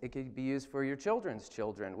siblings, it can be used for your children's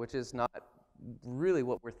children, which is not really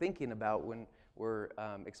what we're thinking about when we're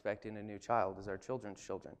expecting a new child, is our children's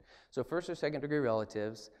children. So first or second degree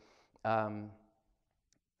relatives,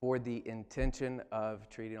 for the intention of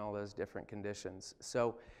treating all those different conditions.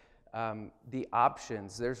 So the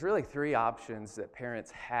options, there's really 3 options that parents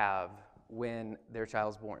have when their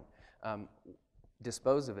child's born.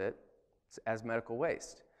 Dispose of it as medical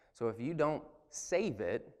waste. So if you don't save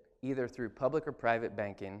it, either through public or private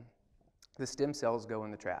banking, the stem cells go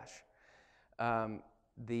in the trash.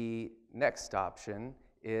 The next option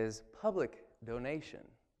is public donation.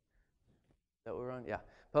 Is that what we're on? Yeah,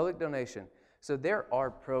 public donation. So there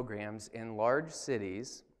are programs in large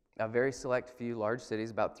cities, a very select few large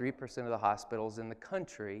cities, about 3% of the hospitals in the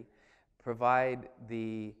country provide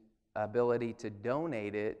the ability to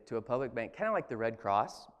donate it to a public bank, kind of like the Red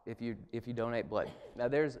Cross, if you donate blood. Now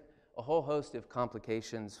there's a whole host of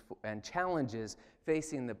complications and challenges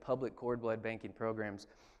facing the public cord blood banking programs,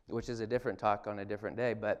 which is a different talk on a different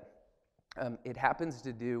day, but it happens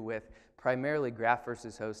to do with primarily graft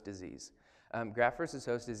versus host disease. Graft versus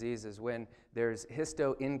host disease is when there's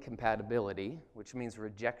histoincompatibility, which means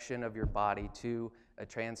rejection of your body to a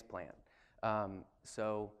transplant.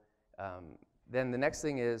 Then the next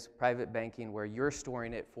thing is private banking, where you're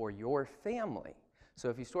storing it for your family. So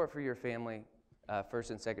if you store it for your family,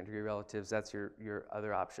 first and second degree relatives, that's your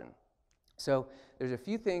other option. So there's a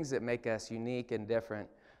few things that make us unique and different.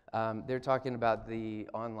 They're talking about the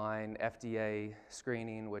online FDA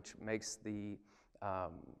screening, which makes the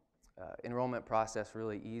enrollment process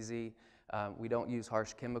really easy. We don't use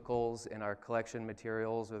harsh chemicals in our collection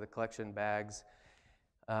materials or the collection bags.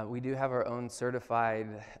 We do have our own certified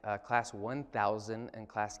Class 1000 and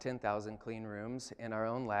Class 10,000 clean rooms in our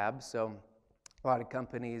own lab. So a lot of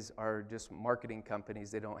companies are just marketing companies.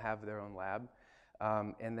 They don't have their own lab.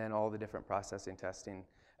 And then all the different processing testing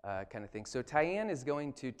kind of things. So Tyann is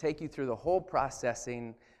going to take you through the whole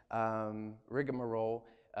processing rigmarole,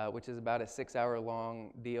 which is about a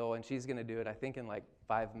 6-hour-long deal, and she's going to do it, I think, in like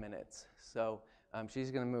 5 minutes. So she's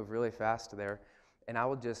going to move really fast there, and I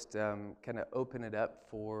will just kind of open it up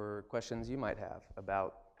for questions you might have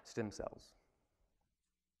about stem cells.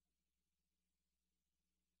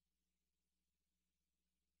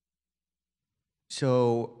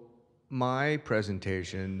 So my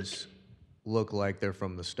presentations look like they're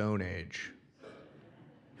from the Stone Age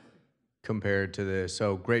compared to this.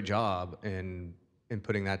 So great job in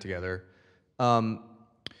putting that together. So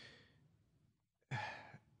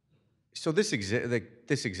this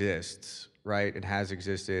exists, right? It has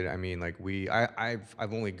existed. I mean, like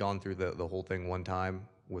I've only gone through the whole thing one time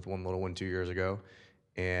with one little one 2 years ago,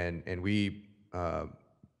 and we,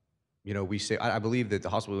 we say I believe that the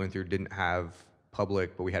hospital we went through didn't have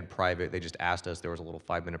public, but we had private. They just asked us. There was a little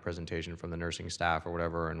 5-minute presentation from the nursing staff or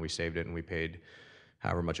whatever, and we saved it and we paid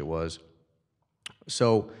however much it was.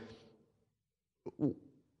 So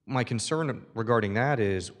my concern regarding that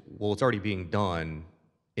is, well, it's already being done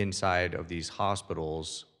inside of these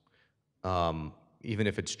hospitals. Even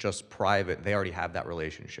if it's just private, they already have that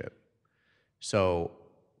relationship. So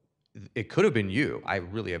it could have been you. I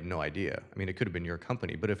really have no idea. I mean, it could have been your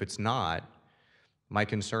company, but if it's not, my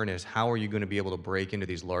concern is, how are you going to be able to break into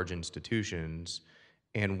these large institutions,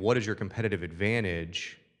 and what is your competitive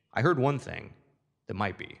advantage? I heard one thing that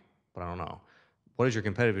might be, but I don't know. What is your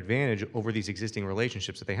competitive advantage over these existing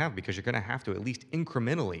relationships that they have? Because you're going to have to at least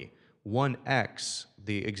incrementally 1x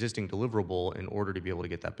the existing deliverable in order to be able to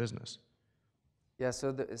get that business. Yeah,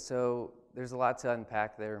 so there's a lot to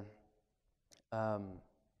unpack there.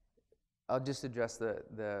 I'll just address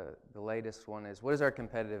the latest one is, what is our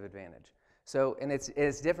competitive advantage? So, and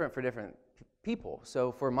it's different for different people.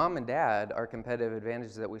 So for mom and dad, our competitive advantage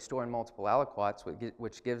is that we store in multiple aliquots,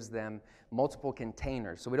 which gives them multiple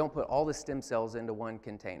containers. So we don't put all the stem cells into one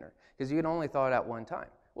container, because you can only thaw it out one time.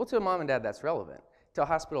 Well, to a mom and dad, that's relevant. To a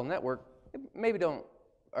hospital network, maybe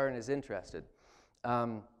aren't as interested.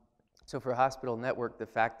 So for a hospital network, the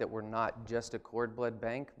fact that we're not just a cord blood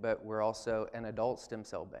bank, but we're also an adult stem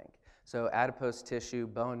cell bank. So adipose tissue,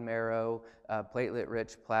 bone marrow,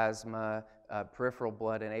 platelet-rich plasma, peripheral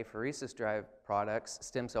blood, and apheresis-derived products,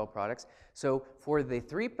 stem cell products. So for the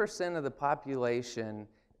 3% of the population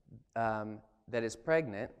that is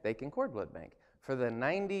pregnant, they can cord blood bank. For the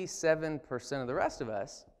 97% of the rest of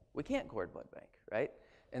us, we can't cord blood bank, right?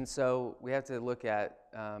 And so we have to look at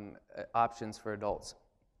options for adults.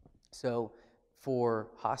 So for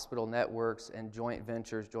hospital networks and joint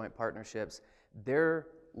ventures, joint partnerships, they're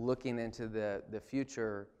looking into the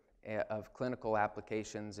future of clinical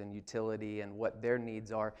applications and utility and what their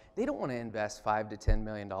needs are. They don't want to invest $5 to $10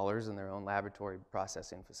 million in their own laboratory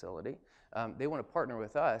processing facility. They want to partner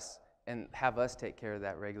with us and have us take care of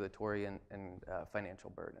that regulatory and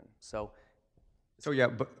financial burden. So yeah,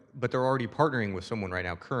 but they're already partnering with someone right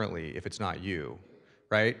now currently, if it's not you,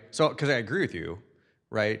 right? So, because I agree with you,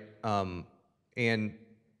 right? And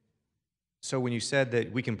so when you said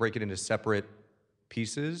that we can break it into separate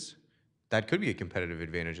pieces, that could be a competitive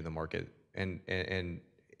advantage in the market. And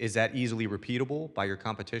is that easily repeatable by your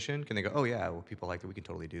competition? Can they go, oh yeah, well, people like that, we can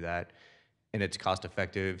totally do that? and it's cost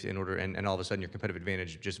effective in order, and all of a sudden your competitive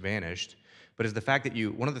advantage just vanished. But is the fact that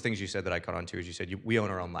one of the things you said that I caught on to is you said we own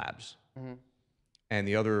our own labs. Mm-hmm. And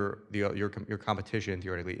your competition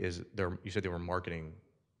theoretically is you said they were marketing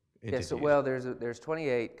entities. Yeah, so well, there's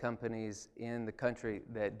 28 companies in the country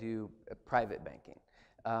that do private banking,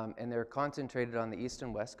 and they're concentrated on the East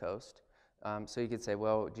and West Coast. So you could say,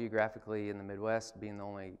 well, geographically in the Midwest, being the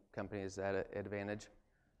only company is that an advantage?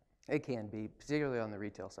 It can be, particularly on the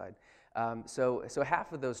retail side. So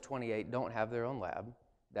half of those 28 don't have their own lab.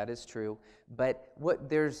 That is true. But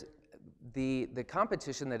there's the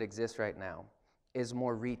competition that exists right now is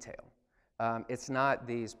more retail. It's not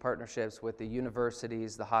these partnerships with the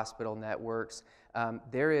universities, the hospital networks.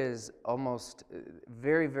 There is almost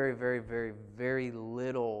very, very, very, very, very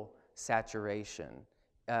little saturation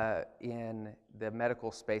in the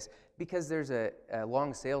medical space because there's a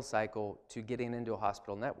long sales cycle to getting into a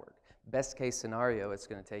hospital network. Best case scenario, it's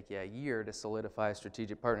going to take you a year to solidify a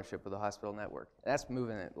strategic partnership with a hospital network. That's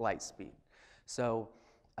moving at light speed. So,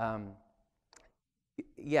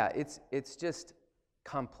 yeah, it's just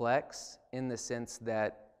complex in the sense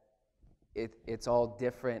that it's all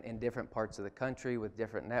different in different parts of the country with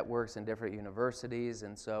different networks and different universities.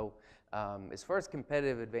 And so as far as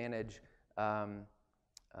competitive advantage,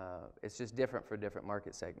 it's just different for different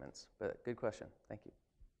market segments. But good question. Thank you.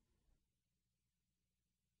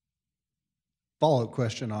 Follow-up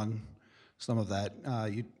question on some of that.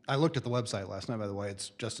 I looked at the website last night, by the way. It's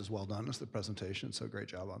just as well done as the presentation, so great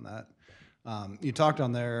job on that. You talked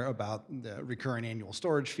on there about the recurring annual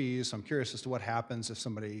storage fees. So I'm curious as to what happens if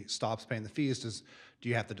somebody stops paying the fees. Do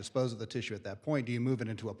you have to dispose of the tissue at that point? Do you move it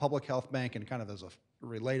into a public health bank? And kind of as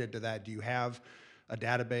related to that, do you have a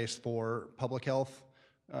database for public health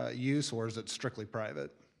use, or is it strictly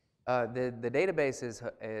private? The database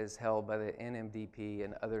is held by the NMDP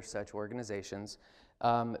and other such organizations.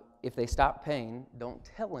 If they stop paying, don't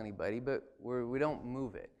tell anybody, but we don't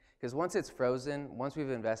move it. Because once it's frozen, once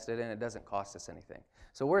we've invested in it, it doesn't cost us anything.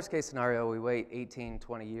 So worst case scenario, we wait 18,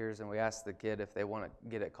 20 years and we ask the kid if they want to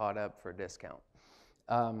get it caught up for a discount.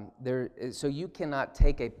 So you cannot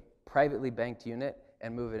take a privately banked unit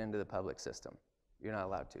and move it into the public system. You're not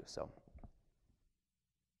allowed to, so.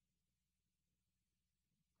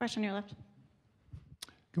 Question on your left.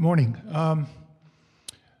 Good morning.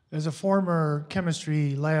 As a former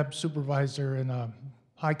chemistry lab supervisor in a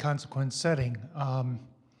high consequence setting,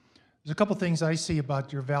 there's a couple things I see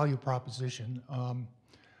about your value proposition.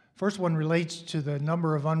 First one relates to the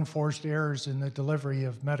number of unforced errors in the delivery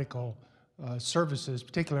of medical services,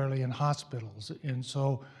 particularly in hospitals. And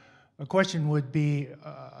so a question would be,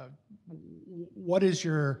 what is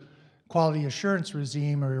your quality assurance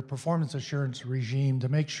regime or your performance assurance regime to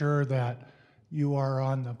make sure that you are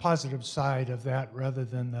on the positive side of that rather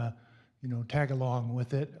than the, tag along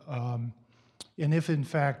with it? And if in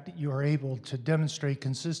fact you are able to demonstrate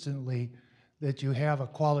consistently that you have a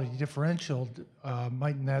quality differential,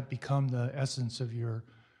 mightn't that become the essence of your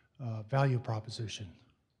value proposition?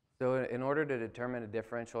 So in order to determine a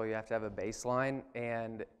differential, you have to have a baseline.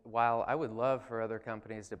 And while I would love for other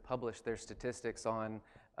companies to publish their statistics on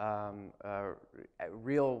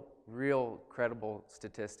real credible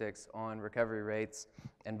statistics on recovery rates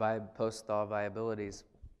and post-thaw viabilities,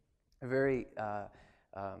 very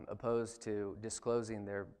opposed to disclosing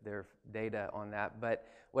their data on that. But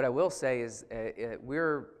what I will say is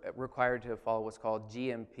we're required to follow what's called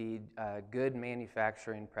GMP, good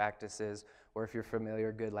manufacturing practices, or if you're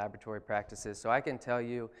familiar, good laboratory practices. So I can tell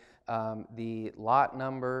you the lot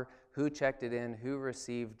number, who checked it in, who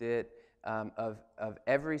received it, of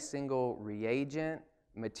every single reagent,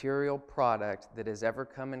 material, product that has ever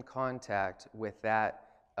come in contact with that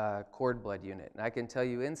cord blood unit. And I can tell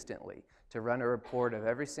you instantly to run a report of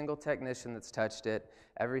every single technician that's touched it,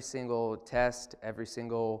 every single test, every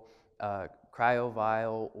single cryo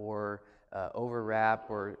vial or overwrap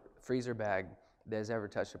or freezer bag that has ever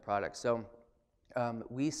touched a product. So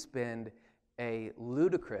we spend a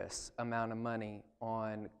ludicrous amount of money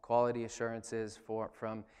on quality assurances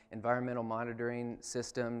from environmental monitoring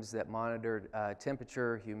systems that monitor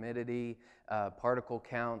temperature, humidity, particle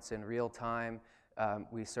counts in real time.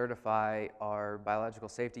 We certify our biological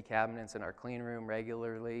safety cabinets in our clean room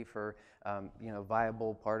regularly for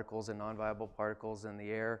viable particles and non-viable particles in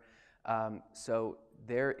the air. So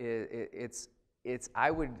there is,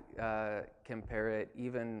 I would compare it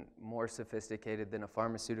even more sophisticated than a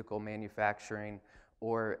pharmaceutical manufacturing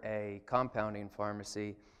or a compounding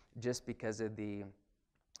pharmacy, just because of the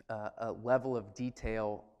level of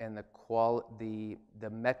detail and the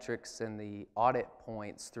metrics and the audit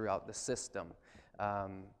points throughout the system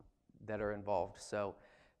that are involved. So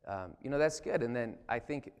that's good. And then I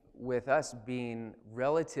think with us being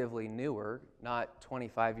relatively newer, not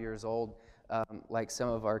 25 years old like some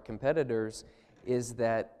of our competitors, is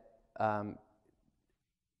that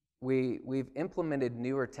we've implemented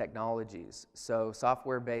newer technologies. So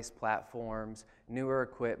software-based platforms, newer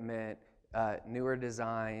equipment, newer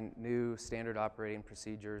design, new standard operating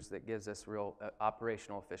procedures that gives us real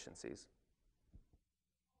operational efficiencies.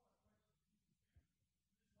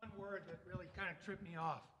 One word that really kind of tripped me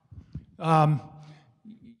off.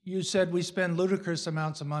 You said we spend ludicrous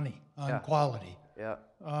amounts of money on quality. Yeah.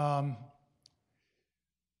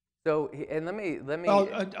 So, and let me.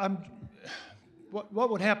 Well, what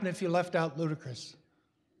would happen if you left out ludicrous?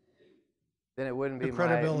 Then it wouldn't The be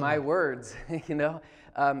credibility. my words,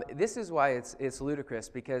 This is why it's ludicrous,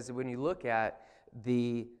 because when you look at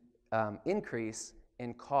the increase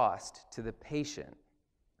in cost to the patient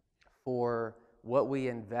for what we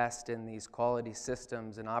invest in these quality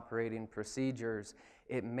systems and operating procedures,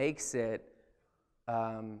 it makes it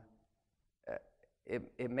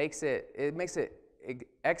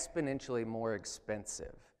exponentially more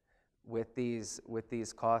expensive with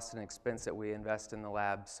these costs and expense that we invest in the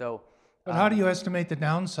lab. So, But how do you estimate the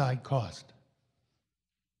downside cost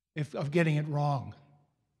of getting it wrong?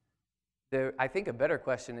 I think a better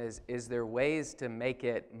question is there ways to make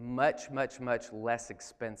it much, much, much less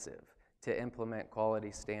expensive to implement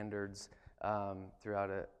quality standards throughout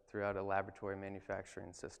a laboratory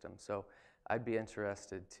manufacturing system? So I'd be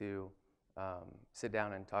interested to sit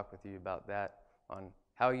down and talk with you about that, on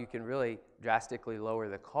how you can really drastically lower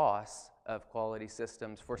the costs of quality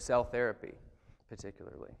systems for cell therapy,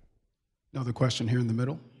 particularly. Another question here in the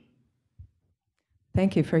middle.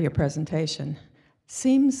 Thank you for your presentation.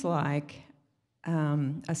 Seems like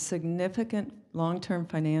a significant long-term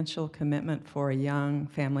financial commitment for a young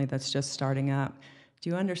family that's just starting up. Do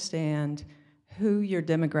you understand who your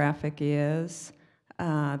demographic is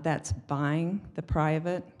that's buying the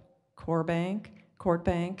private cord bank,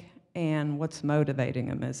 and what's motivating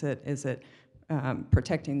them? Is it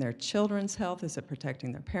protecting their children's health? Is it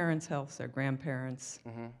protecting their parents' health, their grandparents?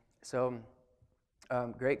 Mm-hmm. So,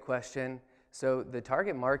 great question. So the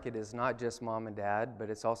target market is not just mom and dad, but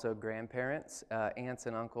it's also grandparents, aunts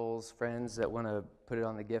and uncles, friends that want to put it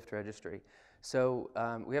on the gift registry. So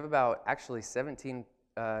we have about actually 17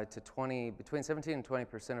 to 20, between 17 and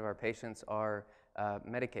 20% of our patients are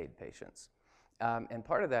Medicaid patients. And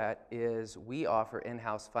part of that is we offer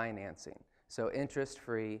in-house financing. So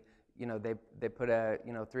interest-free, they put a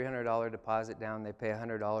 $300 deposit down, they pay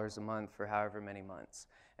 $100 a month for however many months.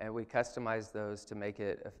 And we customize those to make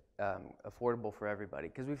it affordable for everybody,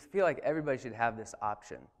 because we feel like everybody should have this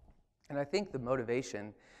option. And I think the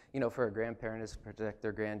motivation, for a grandparent is to protect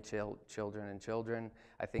their grandchildren and children.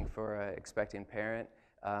 I think for an expecting parent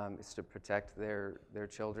is to protect their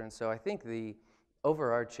children. So I think the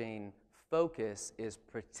overarching focus is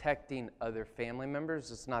protecting other family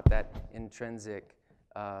members. It's not that intrinsic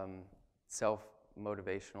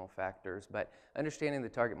self-motivational factors, but understanding the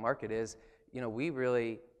target market is, we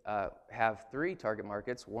really have 3 target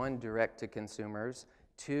markets: 1, direct to consumers;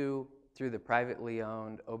 2, through the privately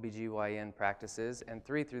owned OBGYN practices; and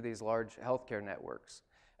 3, through these large healthcare networks.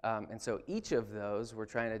 And so each of those we're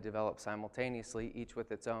trying to develop simultaneously, each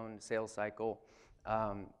with its own sales cycle,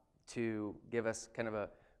 to give us kind of a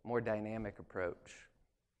more dynamic approach.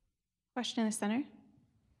 Question in the center.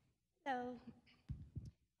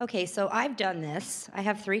 Okay, so I've done this. I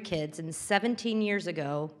have 3 kids, and 17 years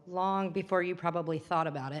ago, long before you probably thought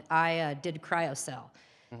about it, I did CryoCell.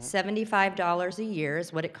 $75 a year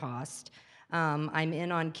is what it cost. I'm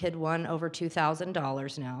in on kid 1 over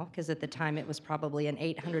 $2,000 now, because at the time it was probably an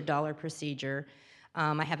 $800 procedure.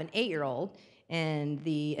 I have an 8-year-old, and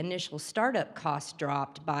the initial startup cost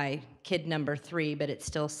dropped by kid number 3, but it's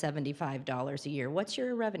still $75 a year. What's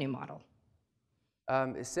your revenue model?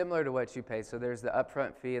 It's similar to what you pay. So there's the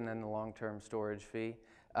upfront fee and then the long-term storage fee.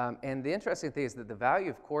 And the interesting thing is that the value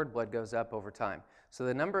of cord blood goes up over time. So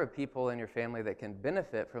the number of people in your family that can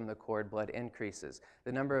benefit from the cord blood increases.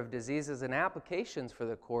 The number of diseases and applications for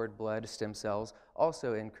the cord blood stem cells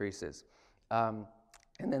also increases. And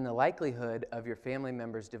then the likelihood of your family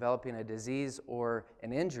members developing a disease or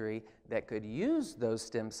an injury that could use those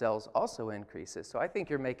stem cells also increases. So I think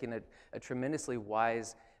you're making a tremendously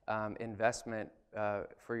wise investment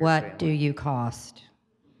for your family. What do you cost?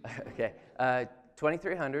 Okay,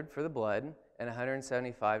 $2,300 for the blood and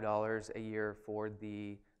 $175 a year for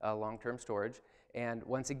the long-term storage. And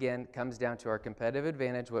once again, comes down to our competitive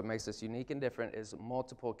advantage. What makes us unique and different is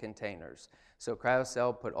multiple containers. So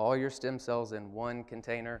CryoCell, put all your stem cells in one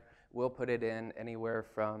container. We'll put it in anywhere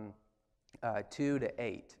from 2 to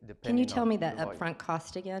 8, depending. Can you tell on me the that volume. upfront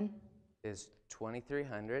cost again? Is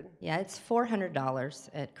 $2,300. Yeah, it's $400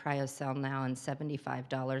 at CryoCell now and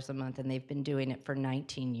 $75 a month, and they've been doing it for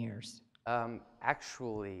 19 years.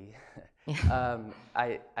 Actually,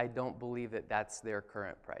 I don't believe that that's their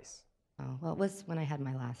current price. Oh, well, it was when I had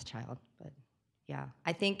my last child, but yeah.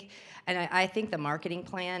 I think the marketing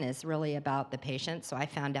plan is really about the patient, so I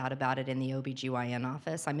found out about it in the OBGYN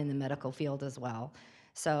office. I'm in the medical field as well.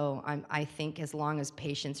 So I think as long as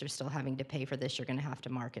patients are still having to pay for this, you're gonna have to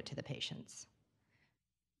market to the patients.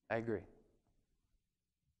 I agree.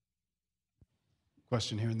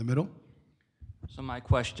 Question here in the middle. So my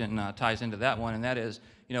question ties into that one, and that is,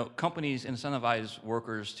 companies incentivize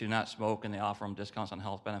workers to not smoke, and they offer them discounts on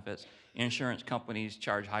health benefits. Insurance companies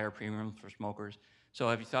charge higher premiums for smokers. So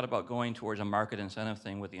have you thought about going towards a market incentive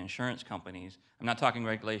thing with the insurance companies? I'm not talking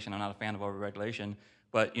regulation. I'm not a fan of over-regulation,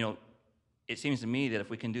 but it seems to me that if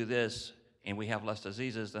we can do this and we have less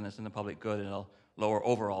diseases, then it's in the public good and it'll lower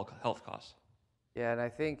overall health costs. Yeah, and I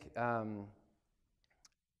think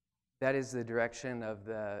that is the direction of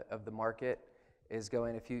the market is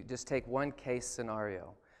going. If you just take one case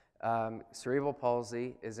scenario, cerebral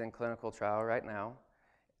palsy is in clinical trial right now.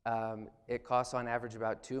 It costs on average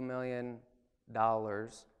about $2 million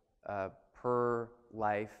per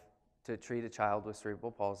life to treat a child with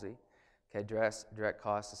cerebral palsy. Okay, direct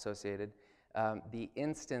costs associated. The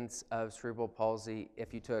instance of cerebral palsy,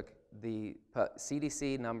 if you took the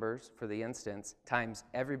CDC numbers for the instance times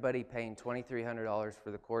everybody paying $2,300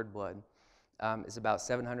 for the cord blood, is about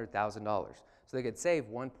 $700,000. So they could save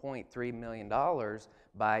 $1.3 million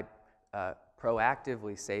by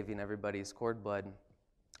proactively saving everybody's cord blood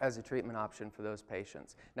as a treatment option for those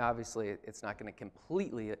patients. Now, obviously, it's not going to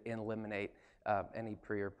completely eliminate any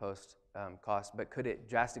pre or post costs, but could it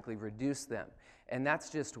drastically reduce them? And that's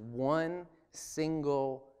just one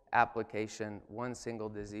single application, one single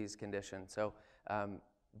disease condition. So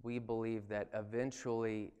we believe that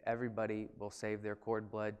eventually everybody will save their cord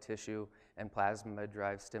blood, tissue, and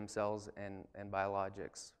plasma-derived stem cells and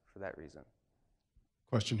biologics for that reason.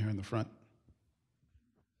 Question here in the front.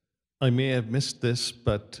 I may have missed this,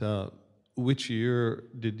 but which year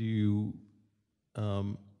did you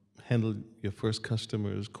handle your first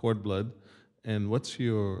customer's cord blood, and what's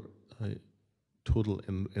your total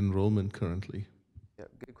enrollment currently? Yeah,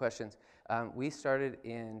 good questions. We started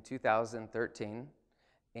in 2013,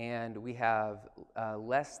 and we have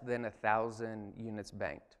less than 1,000 units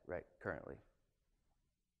banked currently.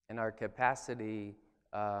 And our capacity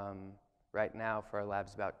right now for our lab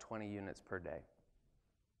is about 20 units per day.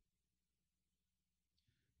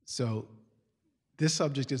 So this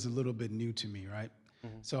subject is a little bit new to me, right?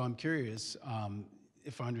 Mm-hmm. So I'm curious,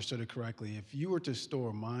 if I understood it correctly, if you were to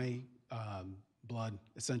store my blood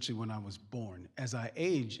essentially when I was born, as I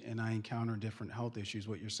age and I encounter different health issues,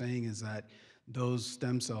 what you're saying is that those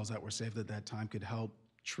stem cells that were saved at that time could help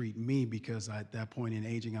treat me because at that point in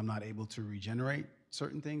aging, I'm not able to regenerate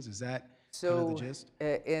certain things? Is that kind of the gist?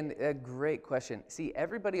 And a great question. See,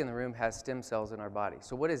 everybody in the room has stem cells in our body.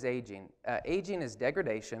 So what is aging? Aging is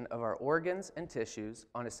degradation of our organs and tissues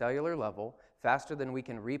on a cellular level faster than we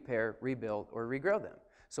can repair, rebuild, or regrow them.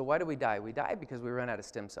 So why do we die? We die because we run out of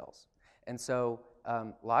stem cells. And so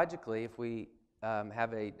logically, if we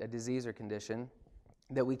have a disease or condition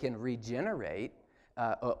that we can regenerate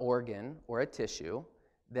an organ or a tissue,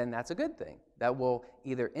 then that's a good thing. That will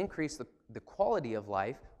either increase the quality of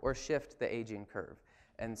life or shift the aging curve.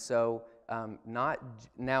 And so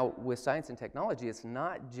now with science and technology, it's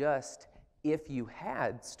not just if you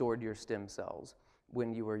had stored your stem cells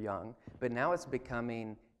when you were young, but now it's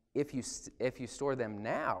becoming if you store them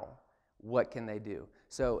now, what can they do?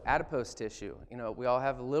 So adipose tissue, we all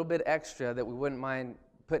have a little bit extra that we wouldn't mind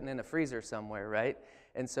putting in a freezer somewhere, right?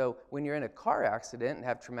 And so when you're in a car accident and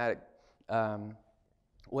have traumatic,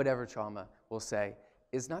 whatever trauma we'll say,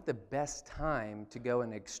 is not the best time to go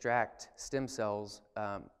and extract stem cells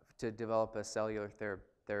to develop a cellular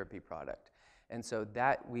therapy product. And so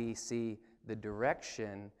that we see the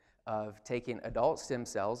direction of taking adult stem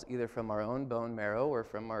cells, either from our own bone marrow or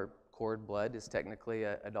from our cord blood is technically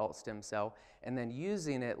an adult stem cell, and then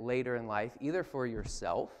using it later in life, either for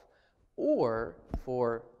yourself or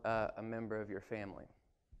for a member of your family.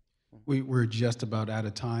 We're just about out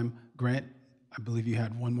of time. Grant, I believe you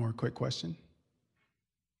had one more quick question.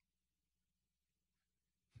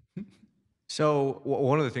 So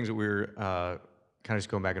one of the things that we're kind of just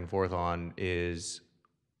going back and forth on is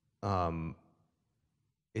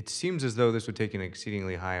it seems as though this would take an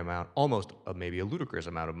exceedingly high amount, almost maybe a ludicrous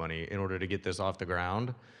amount of money in order to get this off the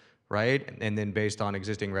ground, right? And then based on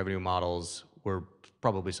existing revenue models, we're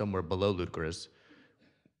probably somewhere below ludicrous.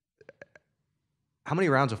 how many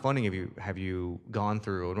rounds of funding have you gone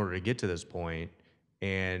through in order to get to this point?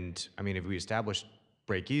 And I mean, have we established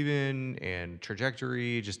break even and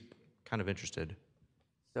trajectory? Just kind of interested.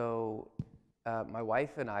 So my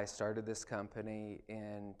wife and I started this company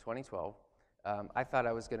in 2012. I thought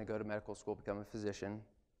I was going to go to medical school, become a physician.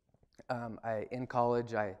 In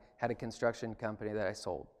college, I had a construction company that I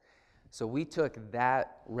sold. So we took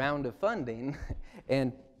that round of funding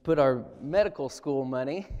and put our medical school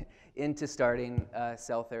money into starting a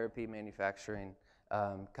cell therapy manufacturing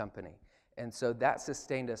company. And so that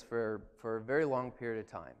sustained us for a very long period of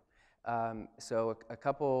time. So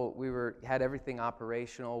we had everything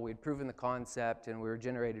operational, we'd proven the concept, and we were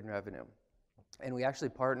generating revenue. And we actually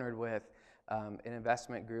partnered with an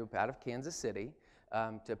investment group out of Kansas City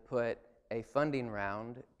to put a funding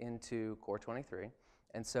round into Core 23.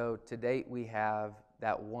 And so to date, we have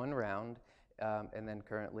that one round, and then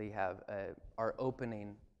currently are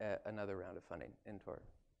opening another round of funding into our.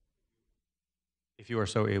 If you are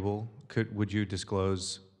so able, would you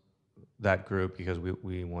disclose that group, because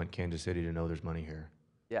we want Kansas City to know there's money here?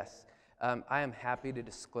 Yes, I am happy to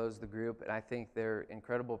disclose the group, and I think they're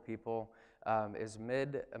incredible people. Is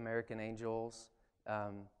Mid-American Angels,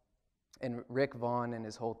 and Rick Vaughn and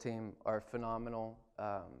his whole team are phenomenal,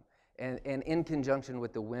 and in conjunction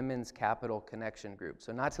with the Women's Capital Connection Group.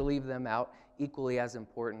 So not to leave them out, equally as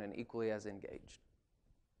important and equally as engaged.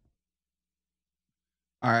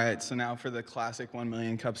 All right, so now for the classic 1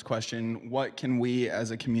 million cups question, what can we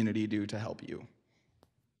as a community do to help you?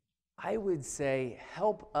 I would say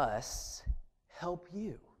help us help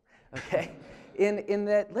you, okay? In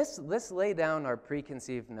that, let's lay down our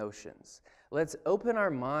preconceived notions. Let's open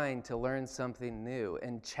our mind to learn something new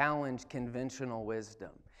and challenge conventional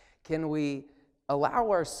wisdom. Can we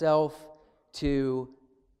allow ourselves to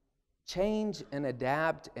change and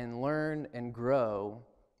adapt and learn and grow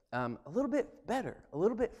a little bit better, a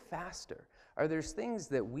little bit faster? Are there things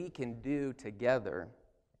that we can do together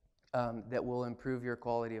that will improve your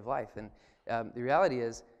quality of life? And the reality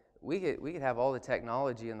is, we could have all the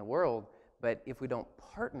technology in the world, but if we don't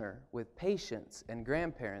partner with patients and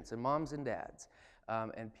grandparents and moms and dads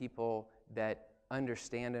and people that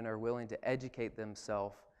understand and are willing to educate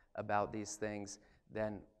themselves about these things,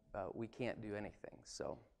 then we can't do anything.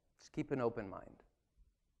 So just keep an open mind.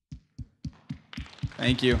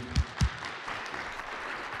 Thank you.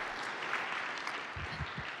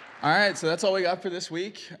 All right, so that's all we got for this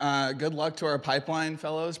week. Good luck to our pipeline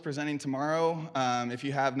fellows presenting tomorrow. If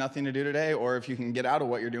you have nothing to do today, or if you can get out of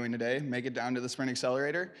what you're doing today, make it down to the Sprint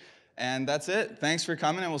Accelerator. And that's it. Thanks for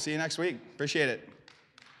coming, and we'll see you next week. Appreciate it.